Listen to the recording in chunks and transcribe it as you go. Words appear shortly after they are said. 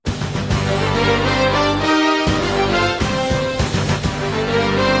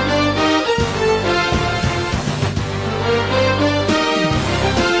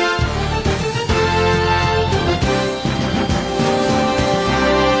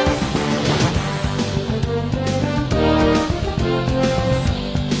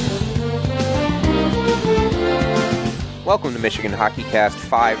Welcome to Michigan HockeyCast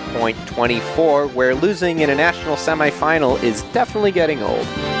 5.24, where losing in a national semifinal is definitely getting old.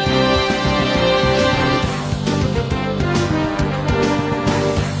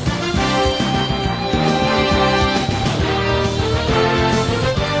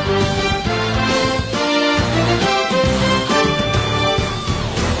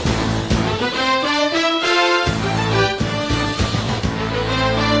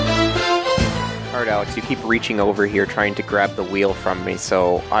 Alex, you keep reaching over here trying to grab the wheel from me,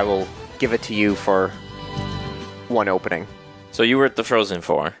 so I will give it to you for one opening. So you were at the Frozen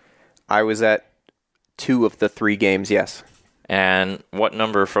Four? I was at 2 of the 3 games, yes. And what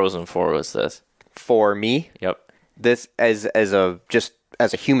number Frozen Four was this? For me? Yep. This as a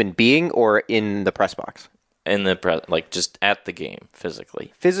human being or in the press box? In the just at the game,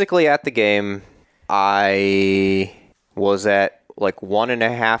 physically. Physically at the game, I was at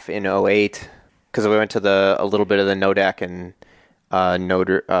 1.5 in 08. Because we went to a little bit of the Nodak and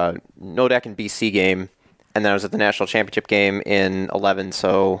BC game, and then I was at the national championship game in 11.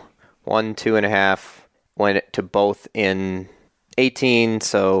 So 1, 2.5. Went to both in 18.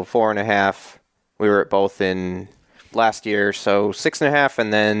 So 4.5. We were at both in last year. So 6.5,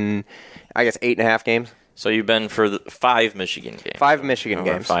 and then I guess 8.5 games. So you've been for 5 Michigan games. 5 Michigan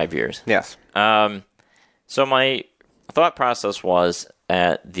games. 5 years. Yes. So my thought process was,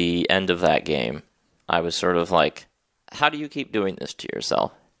 at the end of that game, I was sort of like, how do you keep doing this to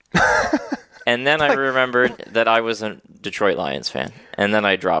yourself? And then I remembered that I was a Detroit Lions fan, and then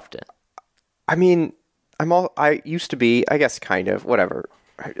I dropped it. I mean, I used to be, I guess, kind of, whatever.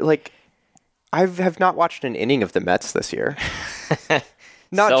 I have not watched an inning of the Mets this year.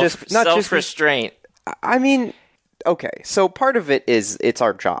 Not just self-restraint. I mean, okay, so part of it is it's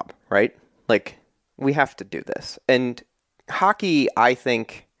our job, right? We have to do this. And hockey, I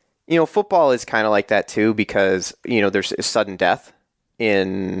think, football is kind of like that too, because, there's sudden death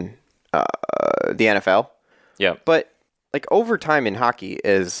in the NFL. Yeah. But, overtime in hockey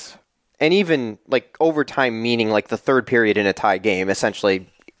is, and even, overtime meaning, the third period in a tie game, essentially,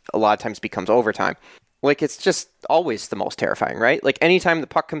 a lot of times becomes overtime. It's just always the most terrifying, right? Anytime the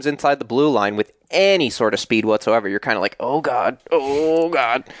puck comes inside the blue line with any sort of speed whatsoever, you're kind of like, oh, God.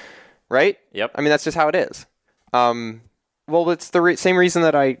 Right? Yep. I mean, that's just how it is. Well, it's the same reason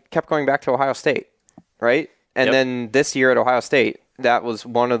that I kept going back to Ohio State, right? And then this year at Ohio State, that was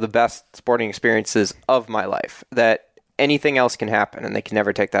one of the best sporting experiences of my life, that anything else can happen, and they can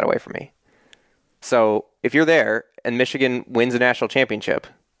never take that away from me. So if you're there and Michigan wins a national championship,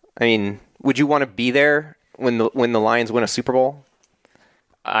 I mean, would you want to be there when the Lions win a Super Bowl?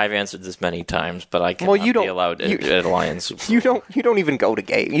 I've answered this many times, but I cannot be allowed at Lions Super Bowl. You don't even go to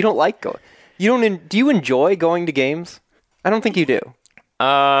games. You don't like going. Do you enjoy going to games? I don't think you do.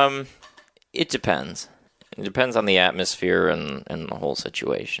 It depends. It depends on the atmosphere and the whole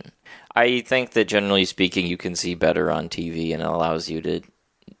situation. I think that generally speaking, you can see better on TV, and it allows you to,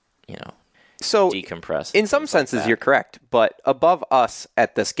 decompress. In some senses, you're correct. But above us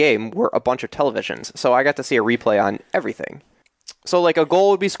at this game were a bunch of televisions, so I got to see a replay on everything. So, a goal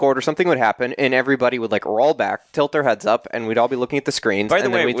would be scored or something would happen, and everybody would, roll back, tilt their heads up, and we'd all be looking at the screens. By the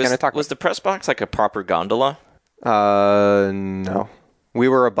way, was the press box a proper gondola? No. We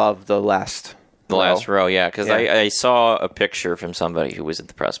were above the last row, yeah, because I saw a picture from somebody who was at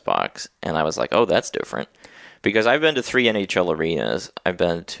the press box, and I was like, oh, that's different. Because I've been to 3 NHL arenas. I've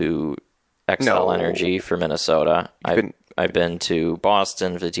been to XL Energy for Minnesota. I've been to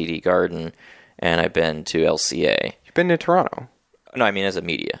Boston for the TD Garden, and I've been to LCA. You've been to Toronto? No, I mean as a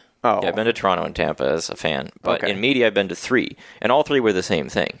media. Oh. Yeah, I've been to Toronto and Tampa as a fan. But okay. In media, I've been to 3. And all 3 were the same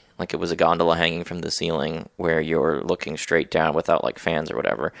thing. It was a gondola hanging from the ceiling where you're looking straight down without, fans or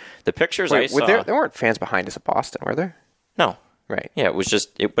whatever. The pictures I saw... There weren't fans behind us at Boston, were there? No. Right. Yeah, it was just...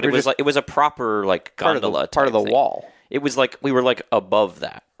 it was a proper, gondola part of the thing. wall. It was we were, above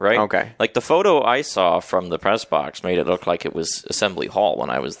that, right? Okay. The photo I saw from the press box made it look like it was Assembly Hall when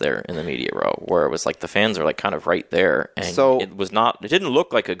I was there in the media row, where it was the fans are, kind of right there, and so, it didn't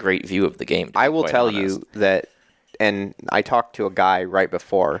look like a great view of the game, I will tell you that, and I talked to a guy right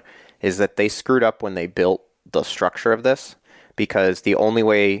before, is that they screwed up when they built the structure of this, because the only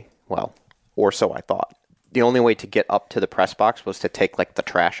way, or so I thought, the only way to get up to the press box was to take, the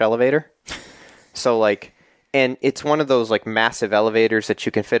trash elevator. So, and it's one of those, massive elevators that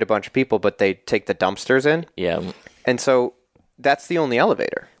you can fit a bunch of people, but they take the dumpsters in. Yeah. And so that's the only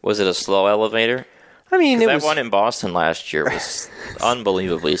elevator. Was it a slow elevator? I mean, that one in Boston last year was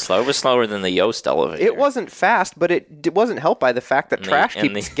unbelievably slow. It was slower than the Yoast elevator. It wasn't fast, but it wasn't helped by the fact that trash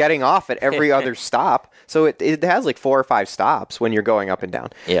keeps getting off at every other stop. So it has like 4 or 5 stops when you're going up and down.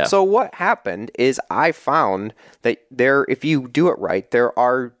 Yeah. So what happened is I found that if you do it right, there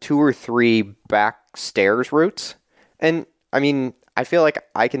are 2 or 3 back stairs routes. And I mean, I feel like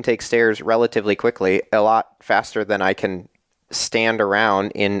I can take stairs relatively quickly, a lot faster than I can stand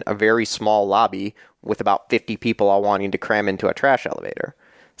around in a very small lobby with about 50 people all wanting to cram into a trash elevator.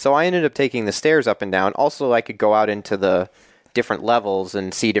 So I ended up taking the stairs up and down. Also, I could go out into the different levels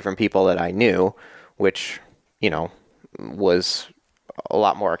and see different people that I knew, which, was a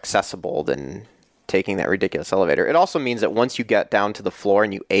lot more accessible than taking that ridiculous elevator. It also means that once you get down to the floor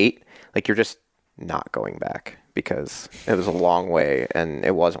and you ate, like, you're just not going back because it was a long way and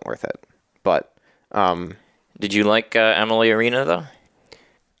it wasn't worth it. But did you like Emily Arena, though?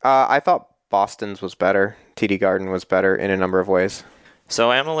 I thought Boston's was better. TD Garden was better in a number of ways.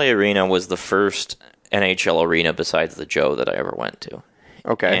 So Emily Arena was the first NHL arena besides the Joe that I ever went to.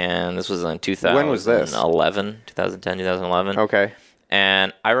 Okay. And this was in 2011. When was this? 2010, 2011. Okay.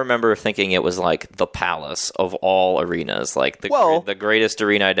 And I remember thinking it was like the palace of all arenas, like the greatest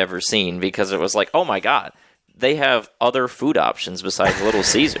arena I'd ever seen, because it was like, oh my God, they have other food options besides Little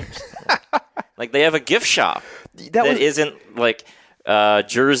Caesars. Like they have a gift shop that isn't like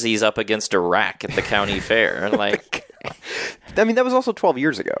jerseys up against a rack at the county fair. Like, I mean, that was also 12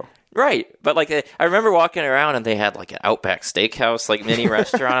 years ago. Right. But like, I remember walking around and they had like an Outback Steakhouse, like mini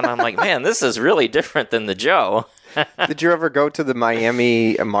restaurant. And I'm like, man, this is really different than the Joe. Did you ever go to the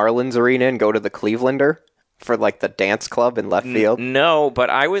Miami Marlins arena and go to the Clevelander for like the dance club in left field? No, but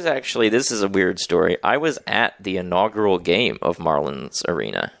I was actually, this is a weird story. I was at the inaugural game of Marlins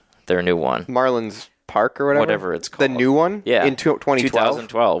Arena, their new one. Marlins Park or whatever? Whatever it's called. The new one? Yeah. In 2012?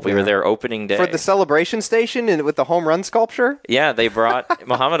 2012. We were there opening day. For the celebration station and with the home run sculpture? Yeah, they brought,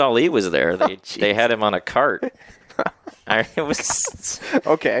 Muhammad Ali was there. They had him on a cart. It was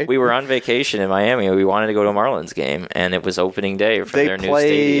okay. We were on vacation in Miami. We wanted to go to a Marlins game, and it was opening day for their new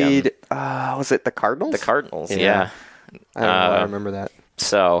stadium. Was it the Cardinals? The Cardinals, yeah. I don't know. I remember that.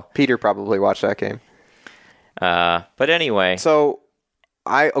 So Peter probably watched that game. But anyway,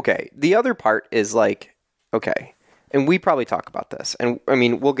 the other part is like, okay, and we probably talk about this, and I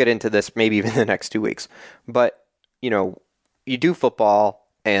mean, we'll get into this maybe even the next 2 weeks, but you do football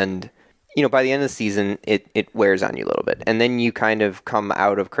and by the end of the season, it wears on you a little bit. And then you kind of come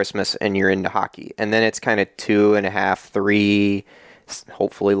out of Christmas and you're into hockey. And then it's kind of 2.5, 3,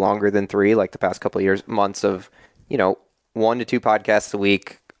 hopefully longer than 3, like the past couple of years, months of, 1 to 2 podcasts a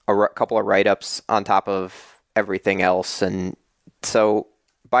week, a couple of write-ups on top of everything else. And so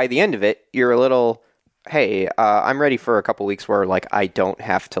by the end of it, you're a little, hey, I'm ready for a couple weeks where, like, I don't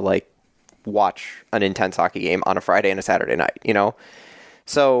have to, like, watch an intense hockey game on a Friday and a Saturday night,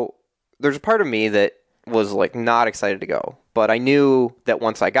 So there's a part of me that was like not excited to go, but I knew that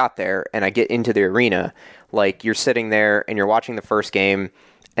once I got there and I get into the arena, like you're sitting there and you're watching the first game,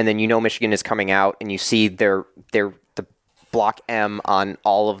 and then Michigan is coming out and you see the block M on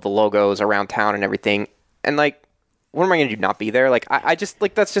all of the logos around town and everything, and like, what am I going to do? Not be there? Like I just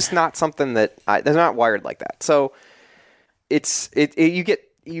like that's just not something that that's not wired like that. So you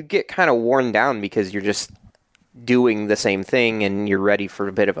get kind of worn down because you're just doing the same thing and you're ready for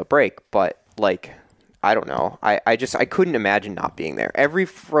a bit of a break, but like I don't know, I couldn't imagine not being there. Every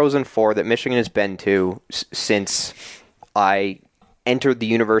Frozen Four that Michigan has been to since I entered the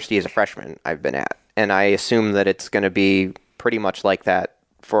university as a freshman, I've been at, and I assume that it's going to be pretty much like that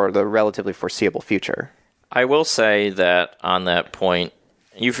for the relatively foreseeable future. I will say that on that point,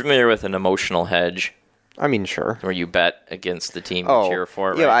 you familiar with an emotional hedge? I mean, sure. Where you bet against the team you cheer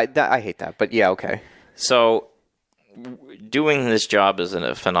for, right? Yeah, I hate that, but yeah, okay. So doing this job is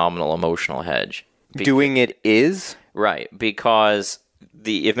a phenomenal emotional hedge. Doing it is? Right, because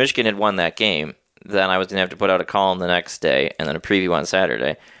if Michigan had won that game, then I was going to have to put out a column the next day and then a preview on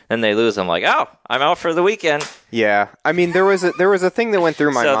Saturday. Then they lose, I'm like, oh, I'm out for the weekend. Yeah, I mean, there was a thing that went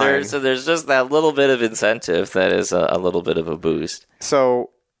through my mind. So there's just that little bit of incentive that is a little bit of a boost.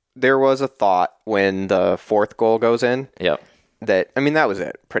 So there was a thought when the 4th goal goes in. Yep. That was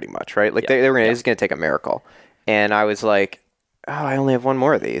it, pretty much, right? Like, they were going to take a miracle. And I was like, oh, I only have one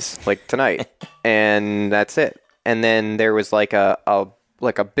more of these, like tonight, and that's it. And then there was like a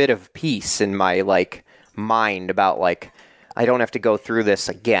bit of peace in my like mind about like I don't have to go through this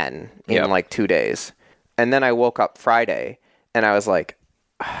again in like 2 days. And then I woke up Friday and I was like,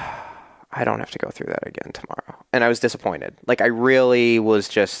 I don't have to go through that again tomorrow. And I was disappointed. Like I really was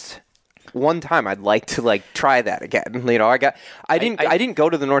just one time I'd like to like try that again. You know, I didn't go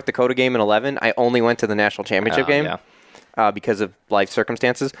to the North Dakota game in 11. I only went to the national championship game because of life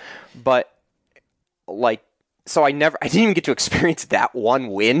circumstances. But like, so I didn't even get to experience that one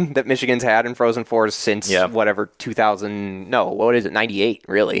win that Michigan's had in Frozen Fours since 98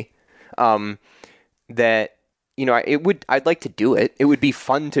 really. That, you know, I'd like to do it. It would be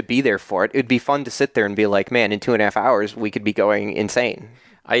fun to be there for it. It would be fun to sit there and be like, man, in 2.5 hours, we could be going insane.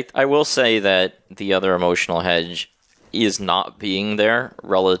 I will say that the other emotional hedge is not being there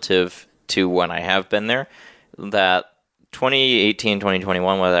relative to when I have been there. That 2018,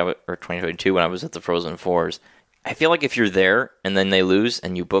 2021, or 2022, when I was at the Frozen Fours, I feel like if you're there and then they lose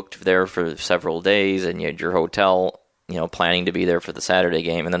and you booked there for several days and you had your hotel, you know, planning to be there for the Saturday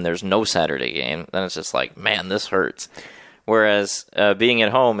game, and then there's no Saturday game, then it's just like, man, this hurts. Whereas being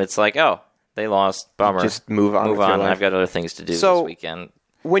at home, it's like, oh, they lost, bummer. Just move on. I've got other things to do this weekend.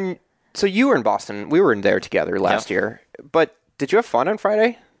 So you were in Boston. We were in there together last year. But did you have fun on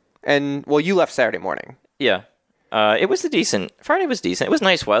Friday? And, well, you left Saturday morning. Yeah. It was Friday was decent. It was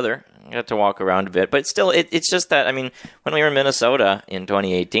nice weather. I got to walk around a bit. But still, it's just that, I mean, when we were in Minnesota in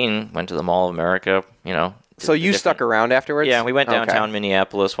 2018, went to the Mall of America, you know. So you stuck around afterwards? Yeah, we went downtown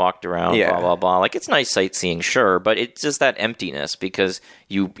Minneapolis, walked around, blah, blah, blah. Like, it's nice sightseeing, sure, but it's just that emptiness because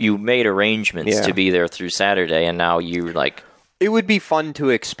you made arrangements to be there through Saturday, and now you're like... It would be fun to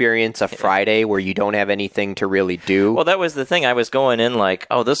experience a Friday where you don't have anything to really do. Well, that was the thing. I was going in like,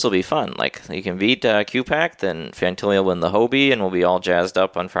 oh, this will be fun. Like, you can beat QPAC, then Fantilli will win the Hobie, and we'll be all jazzed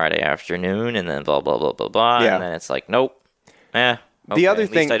up on Friday afternoon, and then blah, blah, blah, blah, blah. Yeah. And then it's like, nope. Okay, at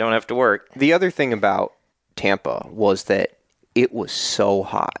least I don't have to work. The other thing about Tampa was that it was so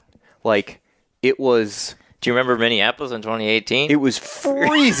hot. Like, it was... Do you remember Minneapolis in 2018? It was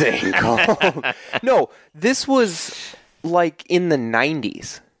freezing cold. No, this was... like in the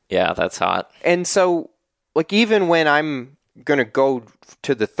 90s. Yeah, that's hot. And so, like, even when I'm going to go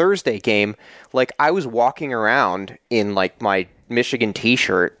to the Thursday game, like, I was walking around in, like, my Michigan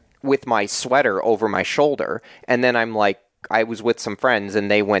t-shirt with my sweater over my shoulder. And then I'm like, I was with some friends and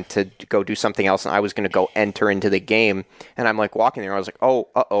they went to go do something else and I was going to go enter into the game. And I'm like walking there. I was like,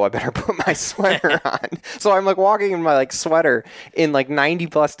 I better put my sweater on. So I'm like walking in my like sweater in like 90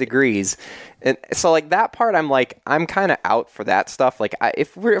 plus degrees. And so like that part, I'm like, I'm kind of out for that stuff. Like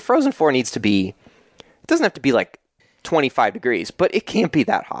if Frozen 4 needs to be, it doesn't have to be like 25 degrees, but it can't be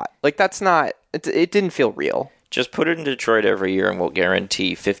that hot. Like that's not, it didn't feel real. Just put it in Detroit every year and we'll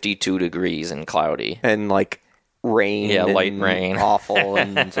guarantee 52 degrees and cloudy. And like, rain, light rain, awful,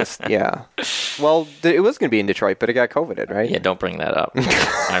 and just Well, it was going to be in Detroit, but it got COVIDed, right? Yeah, don't bring that up.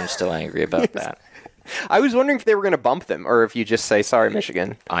 I'm still angry about that. I was wondering if they were going to bump them, or if you just say sorry,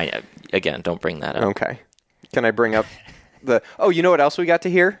 Michigan. Again, don't bring that up. Okay. Can I bring up the? Oh, you know what else we got to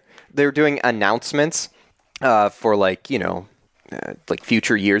hear? They're doing announcements for like like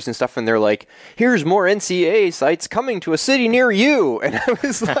future years and stuff, and they're like, here's more NCAA sites coming to a city near you. And I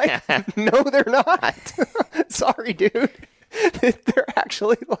was like, no, they're not. Sorry, dude. They're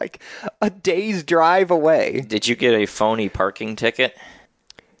actually like a day's drive away. Did you get a phony parking ticket?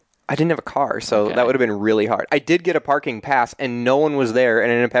 I didn't have a car, so that would have been really hard. I did get a parking pass, and no one was there,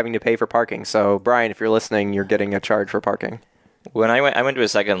 and I ended up having to pay for parking. So, Brian, if you're listening, you're getting a charge for parking. When I went to a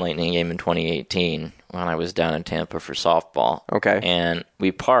second Lightning game in 2018 when I was down in Tampa for softball. Okay. And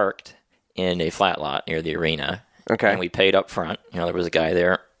we parked in a flat lot near the arena. Okay. And we paid up front. There was a guy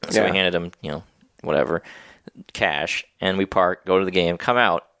there. So we handed him, whatever, cash. And we parked, go to the game, come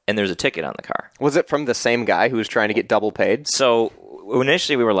out, and there's a ticket on the car. Was it from the same guy who was trying to get double paid? So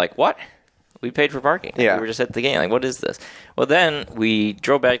initially we were like, what? We paid for parking. Yeah. We were just at the game. Like, what is this? Well, then we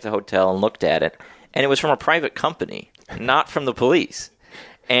drove back to the hotel and looked at it. And it was from a private company, not from the police.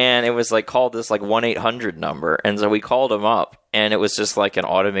 And it was like called this like 1-800 number. And so we called them up, and it was just like an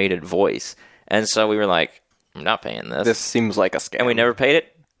automated voice. And so we were like, I'm not paying this. This seems like a scam. And we never paid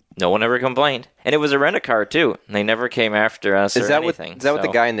it. No one ever complained. And it was a rent-a-car, too. And they never came after us or anything. Is that what the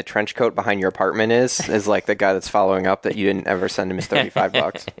guy in the trench coat behind your apartment is? Is like the guy that's following up that you didn't ever send him his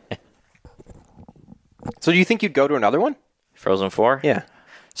 $35? So do you think you'd go to another one? Frozen 4? Yeah.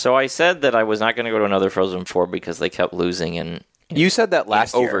 So I said that I was not going to go to another Frozen 4 because they kept losing in you said that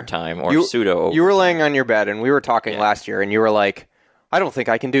last year. Overtime or pseudo-overtime. You were laying on your bed, and we were talking last year, and you were like, I don't think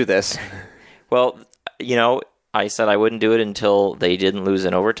I can do this. Well, I said I wouldn't do it until they didn't lose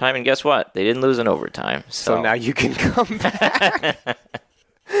in overtime, and guess what? They didn't lose in overtime. So now you can come back.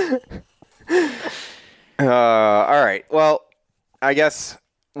 All right. Well, I guess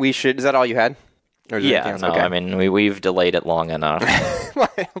we should... Is that all you had? Yeah, no, okay. I mean, we've delayed it long enough.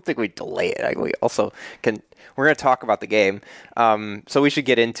 don't think we delay it. We also can. We're going to talk about the game, so we should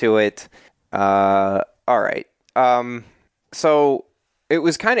get into it. All right. So it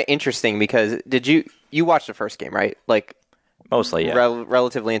was kind of interesting because you watched the first game, right? Like mostly, yeah.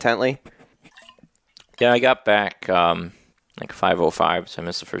 Relatively intently. Yeah, I got back like 5:05, so I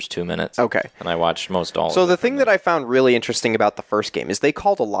missed the first 2 minutes. Okay, and I watched most all. So of the it thing that I found really interesting about the first game is they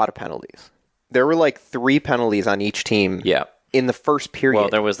called a lot of penalties. There were like 3 penalties on each team. Yeah. In the first period. Well,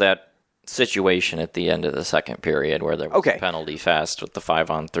 there was that situation at the end of the second period where there was a penalty fest with the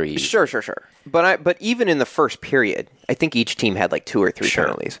 5-on-3. Sure. But even in the first period, I think each team had like 2 or 3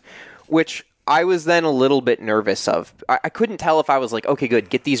 penalties, which I was then a little bit nervous of. I couldn't tell if I was like, okay, good,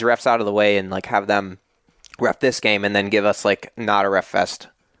 get these refs out of the way and like have them ref this game and then give us like not a ref fest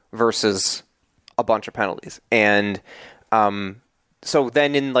versus a bunch of penalties. And so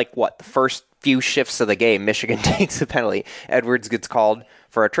then in like the first few shifts of the game, Michigan takes a penalty. Edwards gets called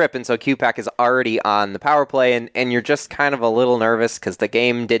for a trip, and so QPAC is already on the power play, and you're just kind of a little nervous because the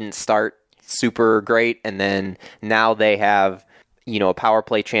game didn't start super great, and then now they have a power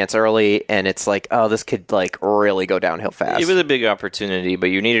play chance early, and it's like, oh, this could like really go downhill fast. It was a big opportunity,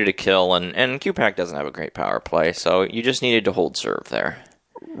 but you needed a kill, and QPAC doesn't have a great power play, so you just needed to hold serve there.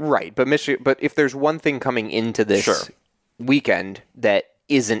 Right, but if there's one thing coming into this weekend that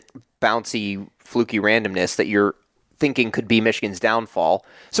isn't bouncy, fluky randomness that you're thinking could be Michigan's downfall.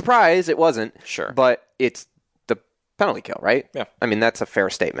 Surprise, it wasn't. Sure. But it's the penalty kill, right? Yeah. I mean, that's a fair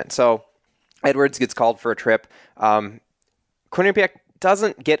statement. So Edwards gets called for a trip. Quinnipiac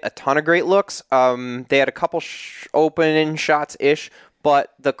doesn't get a ton of great looks. They had a couple open shots-ish,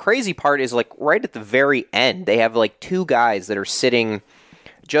 but the crazy part is like right at the very end, they have like 2 guys that are sitting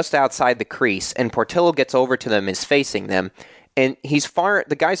just outside the crease, and Portillo gets over to them, is facing them. And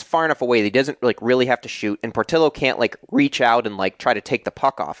the guy's far enough away that he doesn't like really have to shoot, and Portillo can't like reach out and like try to take the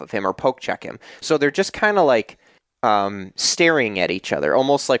puck off of him or poke check him. So they're just kind of like staring at each other,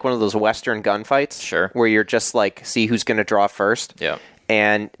 almost like one of those Western gunfights. Sure. Where you're just like, see who's going to draw first. Yeah.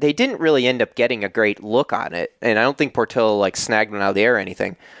 And they didn't really end up getting a great look on it, and I don't think Portillo like snagged one out of the air or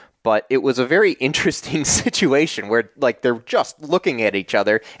anything. But it was a very interesting situation where like they're just looking at each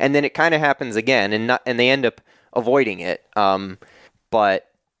other, and then it kind of happens again, and they end up avoiding it. But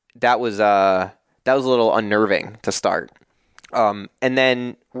that was a little unnerving to start. And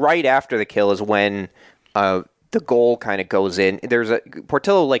then right after the kill is when the goal kind of goes in.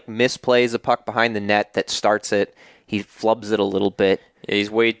 Portillo like misplays a puck behind the net that starts it. He flubs it a little bit. Yeah,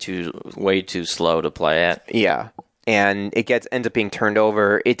 he's way too slow to play it. Yeah. And it ends up being turned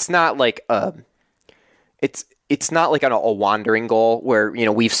over. It's not like it's not like a wandering goal where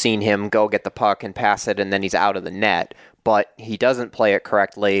we've seen him go get the puck and pass it and then he's out of the net, but he doesn't play it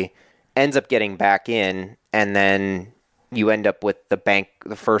correctly, ends up getting back in, and then you end up with the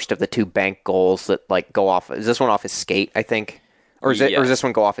first of the 2 bank goals that like go off. Is this one off his skate, I think? Or does this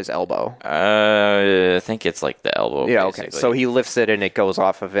one go off his elbow? I think it's like the elbow. Yeah, basically. Okay. So he lifts it and it goes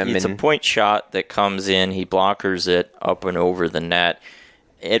off of him. It's a point shot that comes in. He blockers it up and over the net.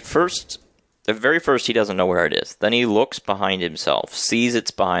 At very first, he doesn't know where it is. Then he looks behind himself, sees it's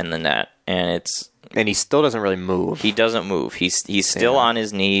behind the net, and he still doesn't really move. He doesn't move. He's still on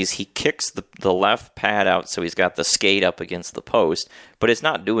his knees. He kicks the left pad out, so he's got the skate up against the post, but it's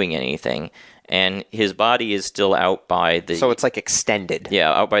not doing anything. And his body is still out by the... So it's like extended.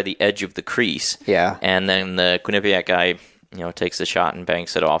 Yeah, out by the edge of the crease. Yeah. And then the Quinnipiac guy, takes the shot and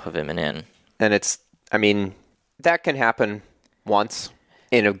banks it off of him and in. And that can happen once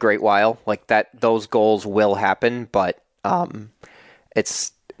in a great while. Like those goals will happen, but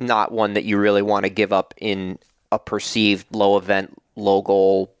it's not one that you really want to give up in a perceived low event, low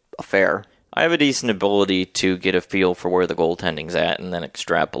goal affair. I have a decent ability to get a feel for where the goaltending's at and then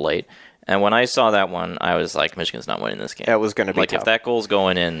extrapolate. And when I saw that one, I was like, Michigan's not winning this game. That was going to be tough. If that goal's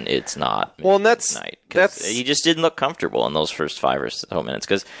going in, it's not. Well, and that's he just didn't look comfortable in those first 5 or so minutes.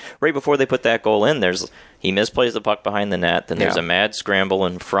 Because right before they put that goal in, he misplays the puck behind the net. Then there's a mad scramble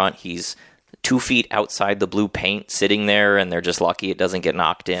in front. He's 2 feet outside the blue paint, sitting there, and they're just lucky it doesn't get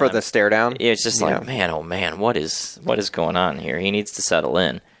knocked in for the stare down. It's just like, man, oh man, what is going on here? He needs to settle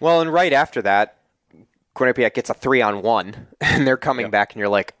in. Well, and right after that, Quinnipiac gets a 3-on-1, and they're coming back, and you're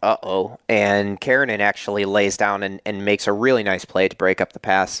like, uh-oh. And Karanen actually lays down and makes a really nice play to break up the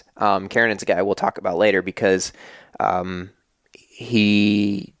pass. Karanen's a guy we'll talk about later because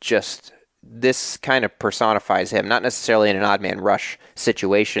this kind of personifies him, not necessarily in an odd man rush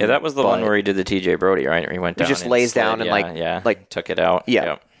situation. Yeah, that was the one where he did the TJ Brody, right? Where he went down. He just lays down and like took it out. Yeah.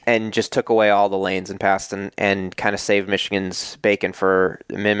 Yep. And just took away all the lanes and passed and kind of saved Michigan's bacon for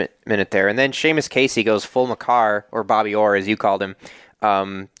a minute there. And then Seamus Casey goes full Makar, or Bobby Orr, as you called him,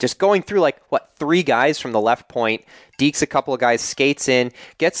 just going through, 3 guys from the left point, dekes a couple of guys, skates in,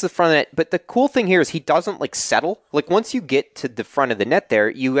 gets to the front of the net. But the cool thing here is he doesn't, settle. Once you get to the front of the net there,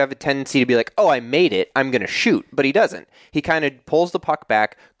 you have a tendency to be like, oh, I made it, I'm going to shoot. But he doesn't. He kind of pulls the puck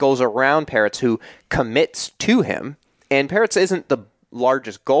back, goes around Peretz, who commits to him. And Peretz isn't the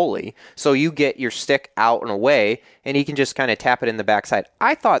largest goalie, so you get your stick out and away, and he can just kind of tap it in the backside.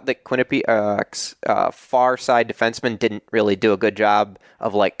 I thought that Quinnipiac's far side defenseman didn't really do a good job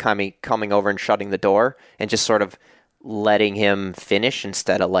of coming over and shutting the door and just sort of letting him finish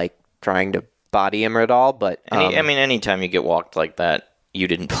instead of trying to body him at all. But anytime you get walked like that, you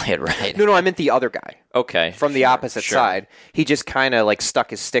didn't play it right. No, I meant the other guy. Okay. From the opposite side. He just kind of stuck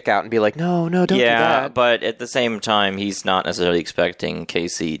his stick out and be like, no, don't do that. Yeah, but at the same time, he's not necessarily expecting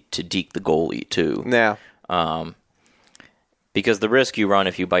Casey to deke the goalie, too. Yeah. Because the risk you run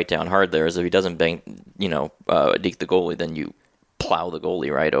if you bite down hard there is if he doesn't deke the goalie, then you plow the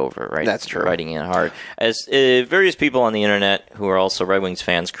goalie right over, right? That's true. Biting in hard. As various people on the internet who are also Red Wings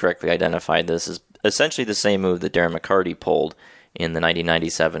fans correctly identified this as essentially the same move that Darren McCarty pulled in the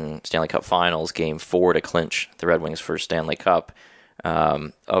 1997 Stanley Cup Finals, Game 4 to clinch the Red Wings' first Stanley Cup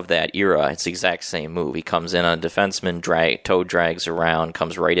of that era. It's the exact same move. He comes in on a defenseman, toe drags around,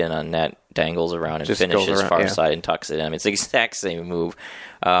 comes right in on net, dangles around, and just finishes far side and tucks it in. I mean, it's the exact same move.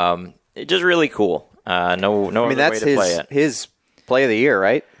 It's just really cool. No other way to play it. His play of the year,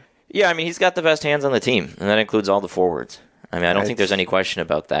 right? Yeah, I mean, he's got the best hands on the team, and that includes all the forwards. I mean, I don't think there's any question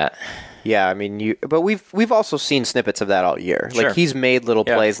about that. Yeah, I mean, but we've also seen snippets of that all year. Sure. He's made little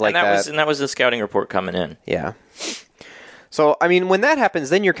plays like that. And that was the scouting report coming in. Yeah. So, I mean, when that happens,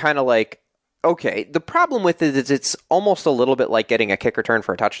 then you're kind of like, okay, the problem with it is it's almost a little bit like getting a kick return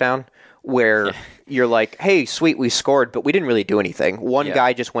for a touchdown, where you're like, hey, sweet, we scored, but we didn't really do anything. One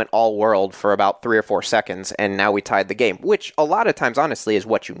guy just went all world for about 3 or 4 seconds, and now we tied the game, which a lot of times, honestly, is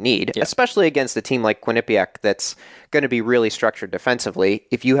what you need, especially against a team like Quinnipiac that's going to be really structured defensively.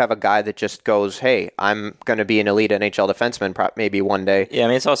 If you have a guy that just goes, hey, I'm going to be an elite NHL defenseman maybe one day. Yeah, I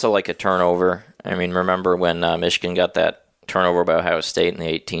mean, it's also like a turnover. I mean, remember when Michigan got that turnover by Ohio State in the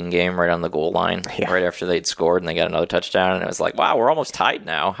 18 game right on the goal line, right after they'd scored, and they got another touchdown, and it was like, wow, we're almost tied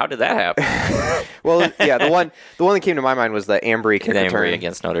now. How did that happen? Well, yeah, the one that came to my mind was the Ambry kick return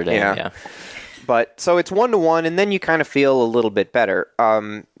against Notre Dame. Yeah. But so it's 1-1, and then you kind of feel a little bit better.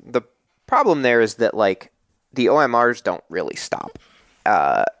 The problem there is that the OMRs don't really stop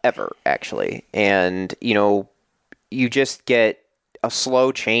ever, actually, and you just get a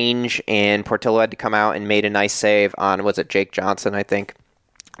slow change, and Portillo had to come out and made a nice save on, was it Jake Johnson, I think?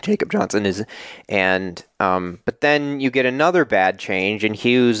 Jacob Johnson is, and but then you get another bad change, and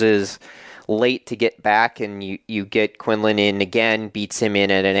Hughes is late to get back, and you get Quinlan in again, beats him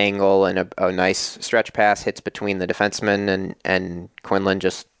in at an angle, and a nice stretch pass hits between the defensemen, and Quinlan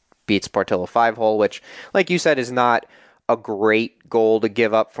just beats Portillo 5-hole, which, like you said, is not a great goal to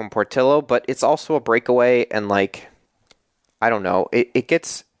give up from Portillo, but it's also a breakaway, and I don't know. It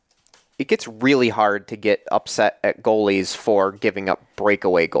gets really hard to get upset at goalies for giving up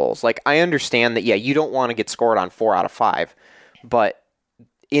breakaway goals. I understand that, you don't want to get scored on 4 out of 5, but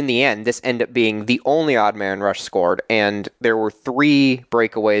in the end, this ended up being the only odd man rush scored, and there were 3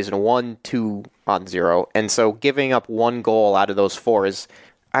 breakaways and 1 2-on-0, and so giving up 1 goal out of those 4 is,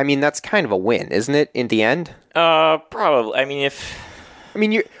 I mean, that's kind of a win, isn't it? In the end, probably. I mean,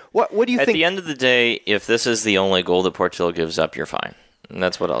 What do you think? At the end of the day, if this is the only goal that Portillo gives up, you're fine. And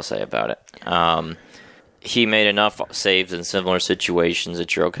that's what I'll say about it. He made enough saves in similar situations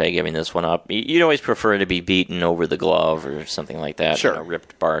that you're okay giving this one up. You'd always prefer to be beaten over the glove or something like that, sure.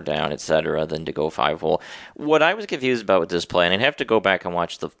 Ripped bar down, etc., than to go 5-hole. What I was confused about with this play, and I'd have to go back and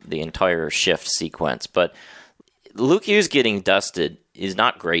watch the entire shift sequence, but Luke Hughes getting dusted is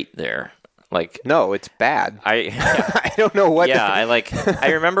not great there. No, it's bad. I don't know what. Yeah,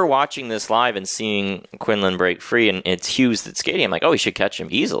 I remember watching this live and seeing Quinlan break free, and it's Hughes that's skating. I'm like, oh, he should catch him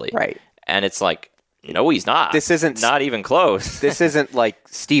easily, right? And it's like, no, he's not. This isn't not even close. This isn't like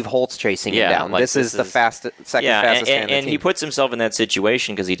Steve Holtz chasing him down. This is the fastest, second fastest man on the team. And he puts himself in that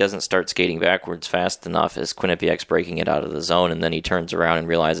situation because he doesn't start skating backwards fast enough as Quinnipiac's breaking it out of the zone, and then he turns around and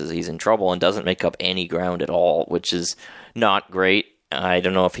realizes he's in trouble and doesn't make up any ground at all, which is not great. I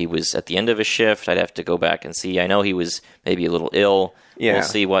don't know if he was at the end of a shift. I'd have to go back and see. I know he was maybe a little ill. Yeah. We'll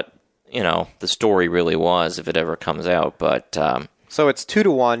see what the story really was if it ever comes out. But so it's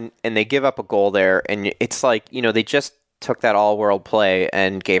 2-1, and they give up a goal there, and it's like they just took that all-world play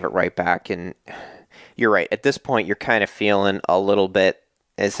and gave it right back. And you're right. At this point, you're kind of feeling a little bit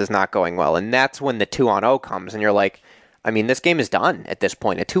this is not going well, and that's when the 2-on-0 comes, and you're like, I mean, this game is done at this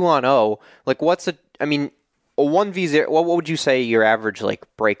point. A 2-on-0, a 1v0, what would you say your average like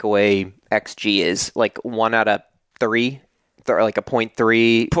breakaway XG is? Like 1 out of 3? Or like a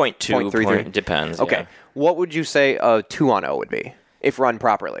 0.3? 0.2, depends. Okay. Yeah. What would you say a 2-on-0 would be if run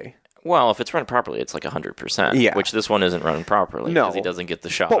properly? Well, if it's run properly, it's like 100%. Yeah. Which this one isn't run properly because he doesn't get the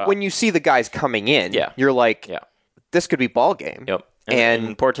shot But up. when you see the guys coming in, you're like, this could be ball game. Yep.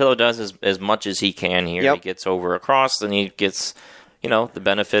 And Portillo does as much as he can here. Yep. He gets over across, and he gets, the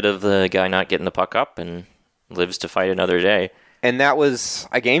benefit of the guy not getting the puck up and lives to fight another day. And that was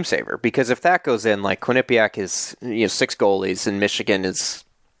a game saver because if that goes in, like Quinnipiac is 6 goalies and Michigan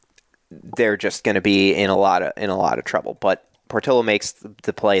they're just going to be in a lot of trouble. But Portillo makes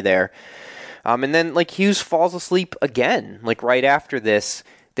the play there, and then like Hughes falls asleep again. Like right after this,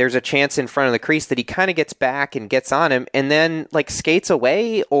 there's a chance in front of the crease that he kind of gets back and gets on him, and then like skates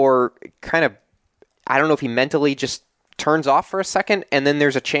away or kind of, I don't know if he mentally just turns off for a second, and then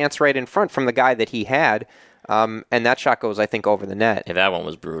there's a chance right in front from the guy that he had. And that shot goes, I think, over the net. Yeah, that one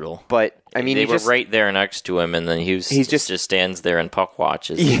was brutal. But, I mean, they were right there next to him, and then he just stands there and puck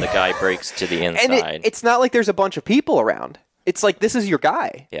watches, and the guy breaks to the inside. And it's not like there's a bunch of people around. It's like, this is your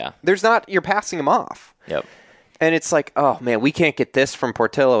guy. Yeah. You're passing him off. Yep. And it's like, oh, man, we can't get this from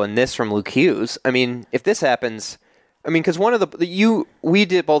Portillo and this from Luke Hughes. I mean, if this happens, because one of we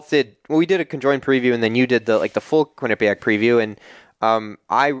did a conjoined preview, and then you did the full Quinnipiac preview, and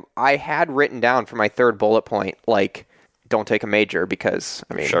I had written down for my third bullet point, like, don't take a major because,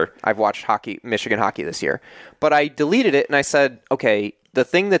 sure. I've watched Michigan hockey this year. But I deleted it and I said, okay, the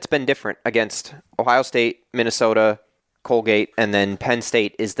thing that's been different against Ohio State, Minnesota, Colgate, and then Penn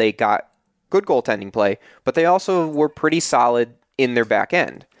State is they got good goaltending play, but they also were pretty solid in their back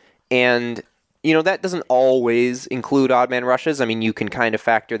end. And, that doesn't always include odd man rushes. You can kind of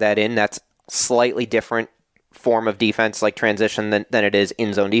factor that in. That's slightly different form of defense, like transition, than it is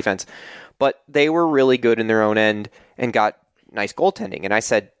in-zone defense. But they were really good in their own end and got nice goaltending. And I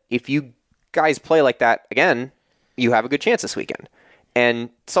said, if you guys play like that again, you have a good chance this weekend. And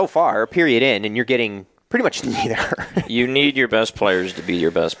so far, a period in, and you're getting pretty much neither. You need your best players to be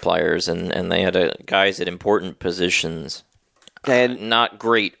your best players, and they had guys at important positions. And not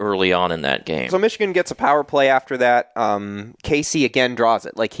great early on in that game. So Michigan gets a power play after that. Casey again draws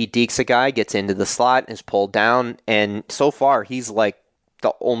it. Like he dekes a guy, gets into the slot, is pulled down, and so far he's like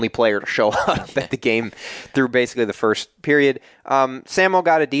the only player to show up at the game through basically the first period. Samo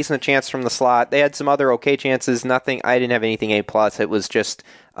got a decent chance from the slot. They had some other okay chances. Nothing. I didn't have anything A+. It was just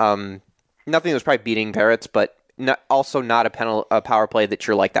nothing that was probably beating Parrots, but also not a power play that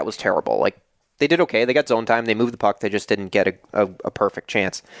you're like, that was terrible. Like, they did okay. They got zone time. They moved the puck. They just didn't get a perfect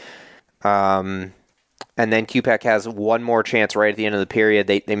chance. And then QPAC has one more chance right at the end of the period.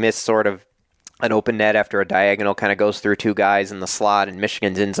 They miss sort of an open net after a diagonal kind of goes through 2 guys in the slot, and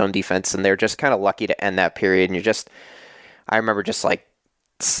Michigan's in zone defense, and they're just kind of lucky to end that period. And I remember just like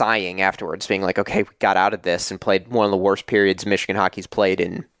sighing afterwards, being like, okay, we got out of this and played one of the worst periods Michigan hockey's played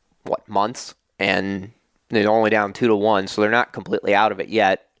in, months? And they're only down 2-1, so they're not completely out of it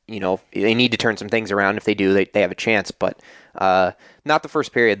yet. They need to turn some things around. If they do, they have a chance, but not the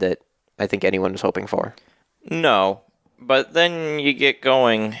first period that I think anyone was hoping for. No, but then you get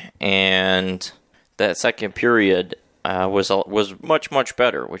going, and that second period was much, much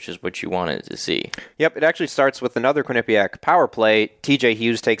better, which is what you wanted to see. Yep, it actually starts with another Quinnipiac power play. TJ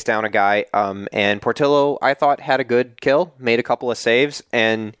Hughes takes down a guy, and Portillo, I thought, had a good kill, made a couple of saves,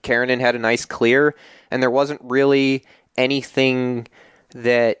 and Karanen had a nice clear, and there wasn't really anything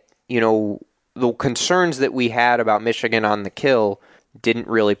that, the concerns that we had about Michigan on the kill didn't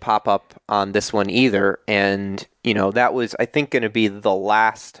really pop up on this one either. And, that was, I think, going to be the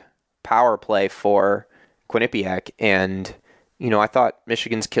last power play for Quinnipiac. And, I thought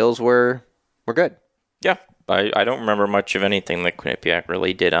Michigan's kills were good. Yeah, I don't remember much of anything that Quinnipiac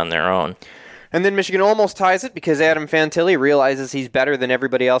really did on their own. And then Michigan almost ties it because Adam Fantilli realizes he's better than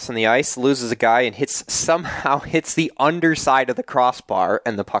everybody else on the ice, loses a guy, and somehow hits the underside of the crossbar,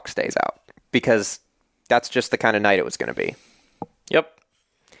 and the puck stays out. Because that's just the kind of night it was going to be. Yep.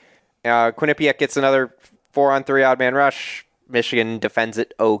 Quinnipiac gets another 4-on-3 odd man rush. Michigan defends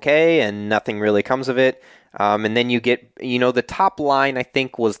it okay, and nothing really comes of it. And then you get, the top line, I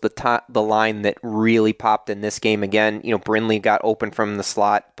think, was the line that really popped in this game again. Brindley got open from the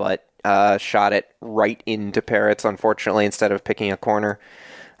slot, but shot it right into Parrots, unfortunately, instead of picking a corner.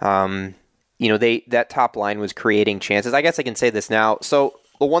 That top line was creating chances. I guess I can say this now. So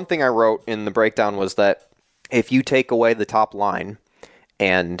the one thing I wrote in the breakdown was that if you take away the top line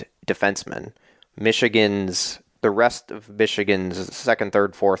and defensemen, the rest of Michigan's second,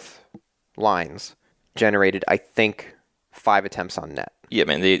 third, fourth lines generated, I think, 5 attempts on net. Yeah,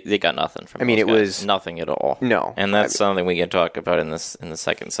 I mean, they got nothing from it guys. was nothing at all. No. And that's something we can talk about in the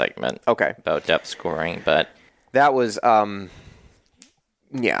second segment. Okay. About depth scoring, but that was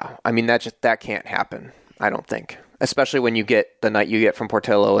yeah. I mean, that can't happen, I don't think. Especially when you get the night you get from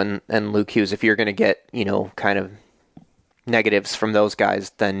Portillo and Luke Hughes. If you're going to get, kind of negatives from those guys,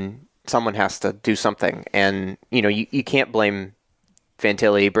 then someone has to do something. And, you can't blame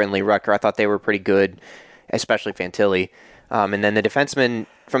Fantilli, Brindley, Rucker. I thought they were pretty good, especially Fantilli. And then the defensemen,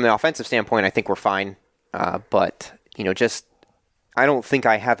 from the offensive standpoint, I think we're fine. But, I don't think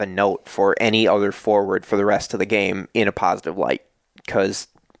I have a note for any other forward for the rest of the game in a positive light. Because,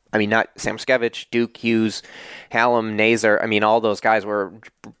 not Samskevich, Duke, Hughes, Hallam, Nazar. All those guys were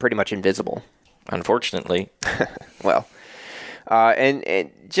pretty much invisible. Unfortunately. Well,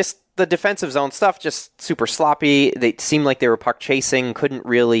 and just the defensive zone stuff, just super sloppy. They seemed like they were puck chasing, couldn't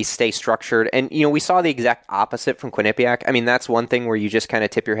really stay structured. And, we saw the exact opposite from Quinnipiac. That's one thing where you just kind of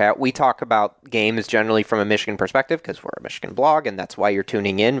tip your hat. We talk about games generally from a Michigan perspective because we're a Michigan blog, and that's why you're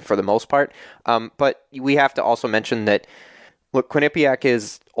tuning in for the most part. But we have to also mention that, look, Quinnipiac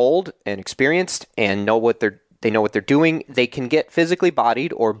is old and experienced and know what they're doing. They can get physically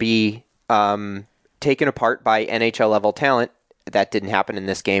bodied or be taken apart by NHL level talent. That didn't happen in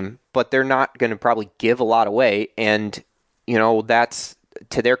this game, but they're not going to probably give a lot away, and that's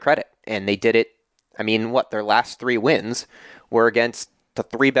to their credit. And they did it. Their last 3 wins were against the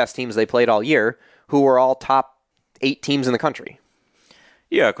 3 best teams they played all year, who were all top 8 teams in the country.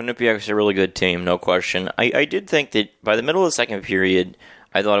 Yeah, Quinnipiac is a really good team, no question. I did think that by the middle of the second period,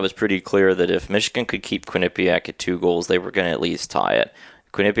 I thought it was pretty clear that if Michigan could keep Quinnipiac at 2 goals, they were going to at least tie it.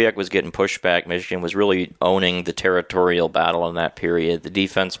 Quinnipiac was getting pushed back. Michigan was really owning the territorial battle in that period. The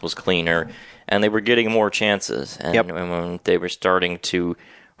defense was cleaner, and they were getting more chances. And when they were starting to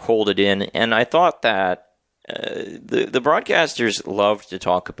hold it in. And I thought that the broadcasters loved to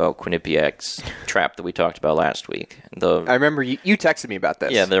talk about Quinnipiac's trap that we talked about last week. I remember you texted me about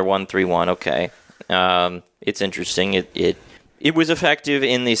this. Yeah, they're 1-3-1. Okay. It's interesting. It was effective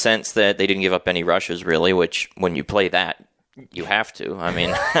in the sense that they didn't give up any rushes, really, which when you play that, you have to.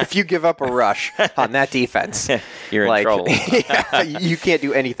 If you give up a rush on that defense, you're in trouble. You can't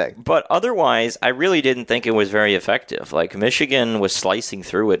do anything. But otherwise, I really didn't think it was very effective. Like, Michigan was slicing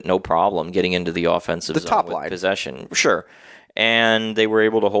through it, no problem, getting into the offensive zone top with line. Possession. Sure. And they were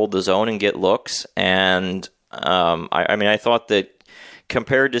able to hold the zone and get looks. And, I thought that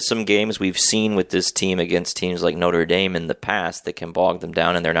compared to some games we've seen with this team against teams like Notre Dame in the past that can bog them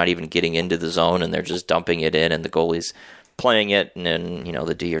down and they're not even getting into the zone and they're just dumping it in and the goalie's playing it, and then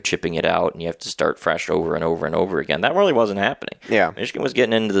the D are chipping it out, and you have to start fresh over and over and over again. That really wasn't happening. Yeah, Michigan was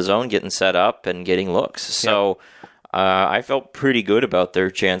getting into the zone, getting set up, and getting looks. So I felt pretty good about their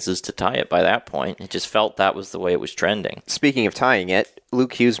chances to tie it by that point. It just felt that was the way it was trending. Speaking of tying it,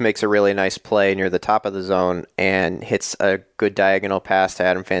 Luke Hughes makes a really nice play near the top of the zone and hits a good diagonal pass to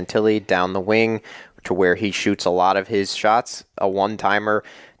Adam Fantilli down the wing to where he shoots a lot of his shots, a one-timer,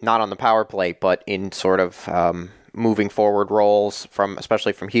 not on the power play, but in sort of moving forward roles,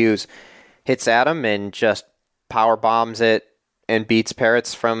 especially from Hughes, hits Adam and just power bombs it and beats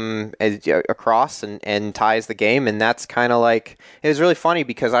Peretz from across and ties the game. And that's kind of like, it was really funny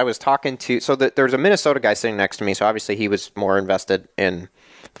because I was talking to, there's a Minnesota guy sitting next to me, so obviously he was more invested in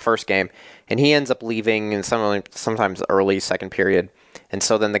the first game, and he ends up leaving in sometimes early second period. And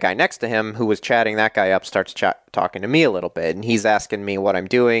so then the guy next to him, who was chatting that guy up, starts talking to me a little bit, and he's asking me what I'm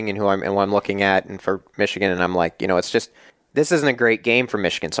doing and what I'm looking at, and for Michigan, and I'm like, it's just, this isn't a great game for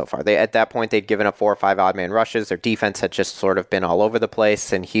Michigan so far. At that point, they'd given up 4 or 5 odd man rushes. Their defense had just sort of been all over the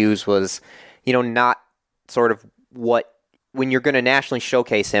place, and Hughes was, not sort of what, when you're going to nationally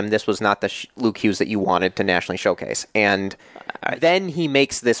showcase him, this was not the Luke Hughes that you wanted to nationally showcase. And then he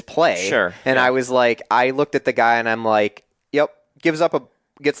makes this play, sure, and I was like, I looked at the guy, and I'm like, yep.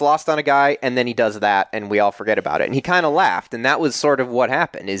 Gets lost on a guy, and then he does that, and we all forget about it. And he kind of laughed, and that was sort of what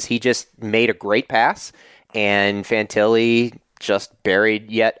happened, is he just made a great pass, and Fantilli just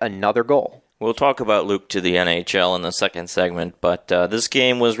buried yet another goal. We'll talk about Luke to the NHL in the second segment, but this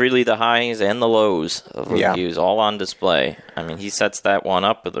game was really the highs and the lows of Luke Hughes, all on display. He sets that one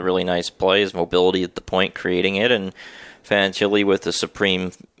up with a really nice play, his mobility at the point creating it, and Fantilli with a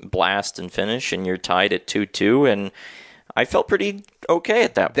supreme blast and finish, and you're tied at 2-2, and I felt pretty okay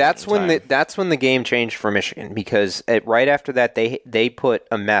at that point. That's when the game changed for Michigan, because right after that they put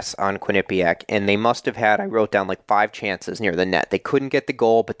a mess on Quinnipiac, and they must have had, I wrote down, like 5 chances near the net. They couldn't get the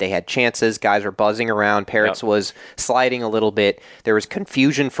goal, but they had chances. Guys were buzzing around. Parrots was sliding a little bit. There was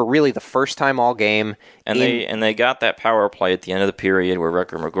confusion for really the first time all game. And they got that power play at the end of the period where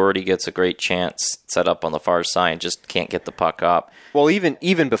Rutger McGroarty gets a great chance set up on the far side, just can't get the puck up. Well,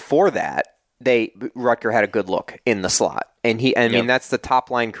 even before that, Rutger had a good look in the slot. And mean, that's the top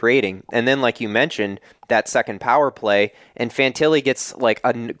line creating. And then, like you mentioned, that second power play, and Fantilli gets like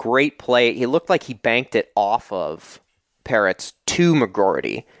a great play. He looked like he banked it off of Parrots to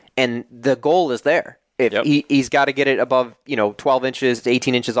McGroarty, and the goal is there. If he's got to get it above, 12 inches,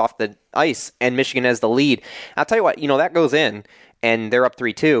 18 inches off the ice, and Michigan has the lead. I'll tell you what, that goes in, and they're up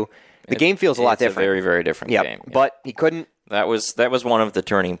 3-2. The game feels a lot different. It's a very, very different game. Yep. But he couldn't. That was one of the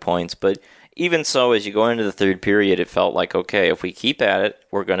turning points. But even so, as you go into the third period, it felt like, okay, if we keep at it,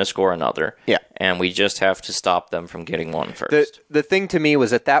 we're going to score another. Yeah. And we just have to stop them from getting one first. The thing to me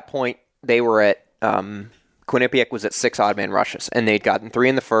was, at that point, they were at Quinnipiac was at 6 odd man rushes, and they'd gotten 3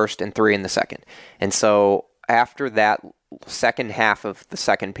 in the first and 3 in the second. And so after that second half of the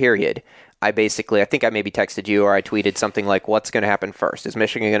second period, I think I maybe texted you, or I tweeted something like, what's going to happen first? Is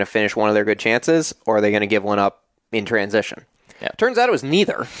Michigan going to finish one of their good chances, or are they going to give one up in transition? Yeah. Turns out it was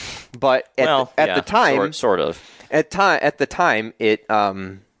neither, but at the time, sort of. At the time,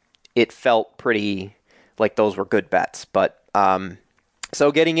 it felt pretty like those were good bets. But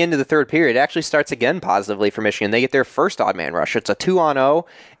so getting into the third period, it actually starts again positively for Michigan. They get their first odd man rush. It's a 2-on-0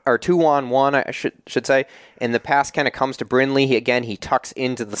 or 2-on-1, I should say. And the pass kind of comes to Brindley. He tucks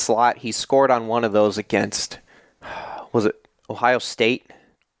into the slot. He scored on one of those against, was it Ohio State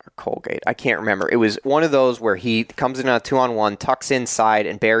or Colgate? I can't remember. It was one of those where he comes in on a 2-on-1, tucks inside,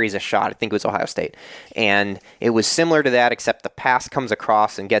 and buries a shot. I think it was Ohio State. And it was similar to that, except the pass comes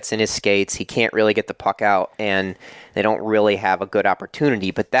across and gets in his skates. He can't really get the puck out, and they don't really have a good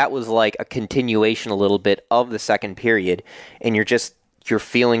opportunity. But that was like a continuation a little bit of the second period, and you're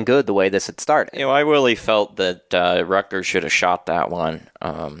feeling good the way this had started. I really felt that Rutgers should have shot that one.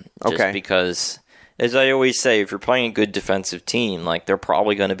 Because, as I always say, if you're playing a good defensive team, like, they're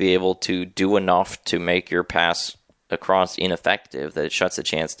probably going to be able to do enough to make your pass across ineffective that it shuts a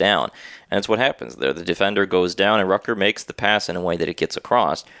chance down. And that's what happens there. The defender goes down, and Rutger makes the pass in a way that it gets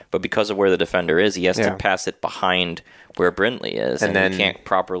across. But because of where the defender is, he has to pass it behind where Brindley is, and then he can't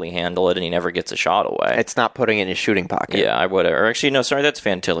properly handle it, and he never gets a shot away. It's not putting it in his shooting pocket. Yeah, I would have. Or actually, no, sorry, that's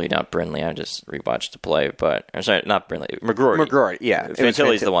Fantilli, not Brindley. I just rewatched the play, but I'm sorry, not Brindley, McGroarty, yeah.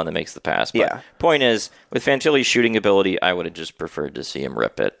 Fantilli's the one that makes the pass. But point is, with Fantilli's shooting ability, I would have just preferred to see him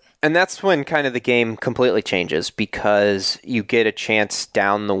rip it. And that's when kind of the game completely changes, because you get a chance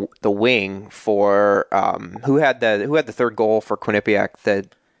down the wing for who had the third goal for Quinnipiac.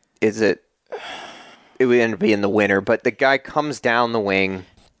 It would end up being the winner, but the guy comes down the wing,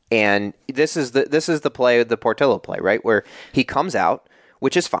 and this is the play, the Portillo play, right, where he comes out,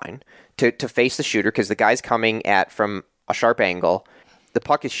 which is fine, to face the shooter, because the guy's coming from a sharp angle. The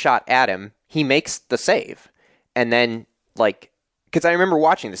puck is shot at him. He makes the save, and then because I remember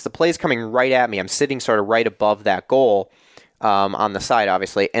watching this, the play is coming right at me. I'm sitting sort of right above that goal on the side,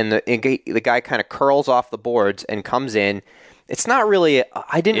 obviously, and the guy kind of curls off the boards and comes in. It's not really.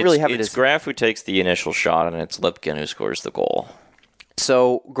 I didn't really have it. It's Graf who takes the initial shot, and it's Lipkin who scores the goal.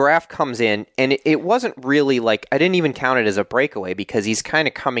 So Graf comes in, and it wasn't really like, I didn't even count it as a breakaway, because he's kind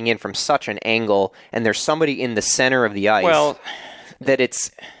of coming in from such an angle, and there's somebody in the center of the ice. Well, that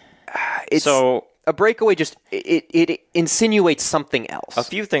it's so. A breakaway just it insinuates something else. A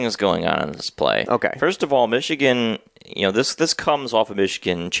few things going on in this play. Okay. First of all, Michigan, this comes off of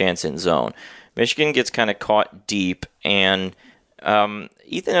Michigan chance in zone. Michigan gets kind of caught deep, and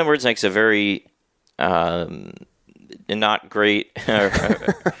Ethan Edwards makes a very not great.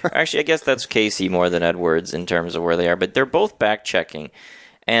 Actually, I guess that's Casey more than Edwards in terms of where they are, but they're both back checking,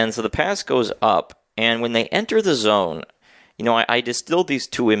 and so the pass goes up, and when they enter the zone. I distilled these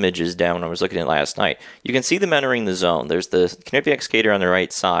 2 images down when I was looking at it last night. You can see them entering the zone. There's the Quinnipiac skater on the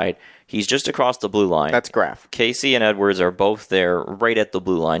right side. He's just across the blue line. That's Graf. Casey and Edwards are both there right at the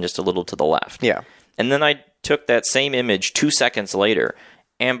blue line, just a little to the left. Yeah. And then I took that same image 2 seconds later,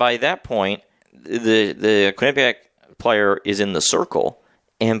 and by that point, the Quinnipiac player is in the circle,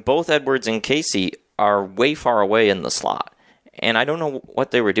 and both Edwards and Casey are way far away in the slot. And I don't know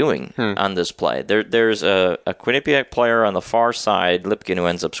what they were doing on this play. There's a Quinnipiac player on the far side, Lipkin, who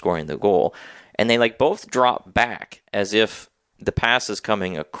ends up scoring the goal. And they both drop back as if the pass is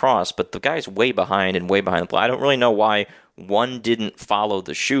coming across, but the guy's way behind and way behind the play. I don't really know why one didn't follow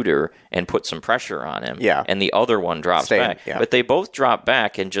the shooter and put some pressure on him, and the other one drops back. Yeah. But they both drop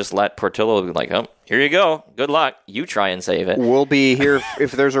back and just let Portillo be like, oh, here you go. Good luck. You try and save it. We'll be here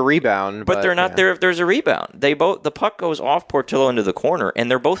if there's a rebound. But they're not there if there's a rebound. The puck goes off Portillo into the corner,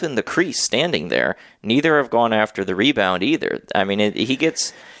 and they're both in the crease standing there. Neither have gone after the rebound either. I mean,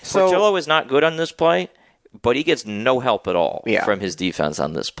 Portillo is not good on this play, but he gets no help at all from his defense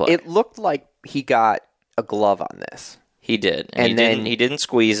on this play. It looked like he got a glove on this. He did. And he didn't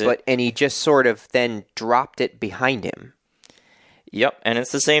squeeze it. And he just sort of then dropped it behind him. Yep, and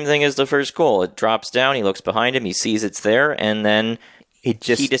it's the same thing as the first goal. It drops down, he looks behind him, he sees it's there, and then he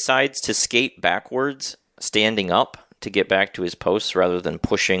decides to skate backwards, standing up to get back to his posts rather than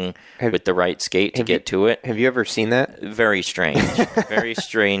pushing with the right skate to get to it. Have you ever seen that? Very strange. Very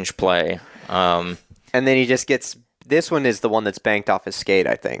strange play. And then he just gets... This one is the one that's banked off his skate,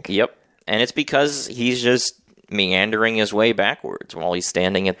 I think. Yep, and it's because he's just meandering his way backwards while he's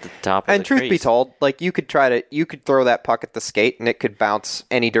standing at the top of the crease. And truth be told, like you could throw that puck at the skate and it could bounce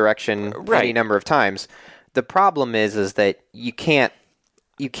any direction any number of times. The problem is that you can't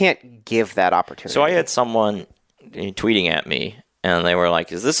give that opportunity. So I had someone tweeting at me and they were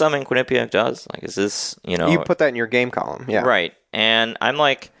like, "Is this something Quinnipiac does? Like, is this, You put that in your game column, yeah. Right. And I'm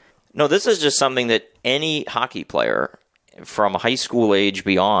like, no, this is just something that any hockey player from high school age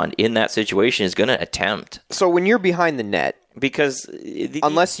beyond in that situation is going to attempt. So when you're behind the net, because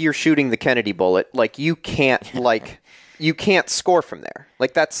unless you're shooting the Kennedy bullet, like you can't score from there.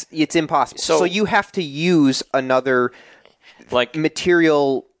 Like it's impossible. So you have to use another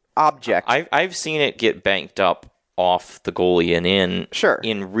material object. I've seen it get banked up off the goalie and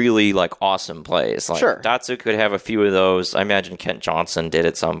in really awesome plays. Datsyuk could have a few of those. I imagine Kent Johnson did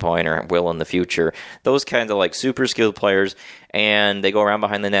at some point or will in the future. Those kinds of super skilled players, and they go around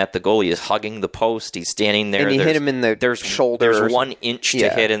behind the net. The goalie is hugging the post. He's standing there. And you hit him in the shoulder. There's 1 inch to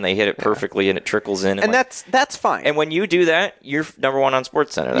hit, and they hit it perfectly, and it trickles in. And that's fine. And when you do that, you're number one on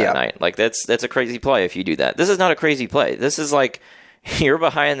SportsCenter that night. That's a crazy play if you do that. This is not a crazy play. This is you're